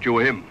 I thought you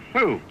were him.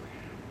 Who?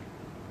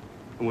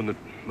 The one that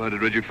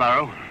murdered Reggie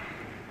Farrow.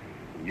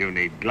 You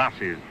need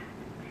glasses.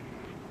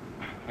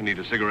 I need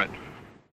a cigarette.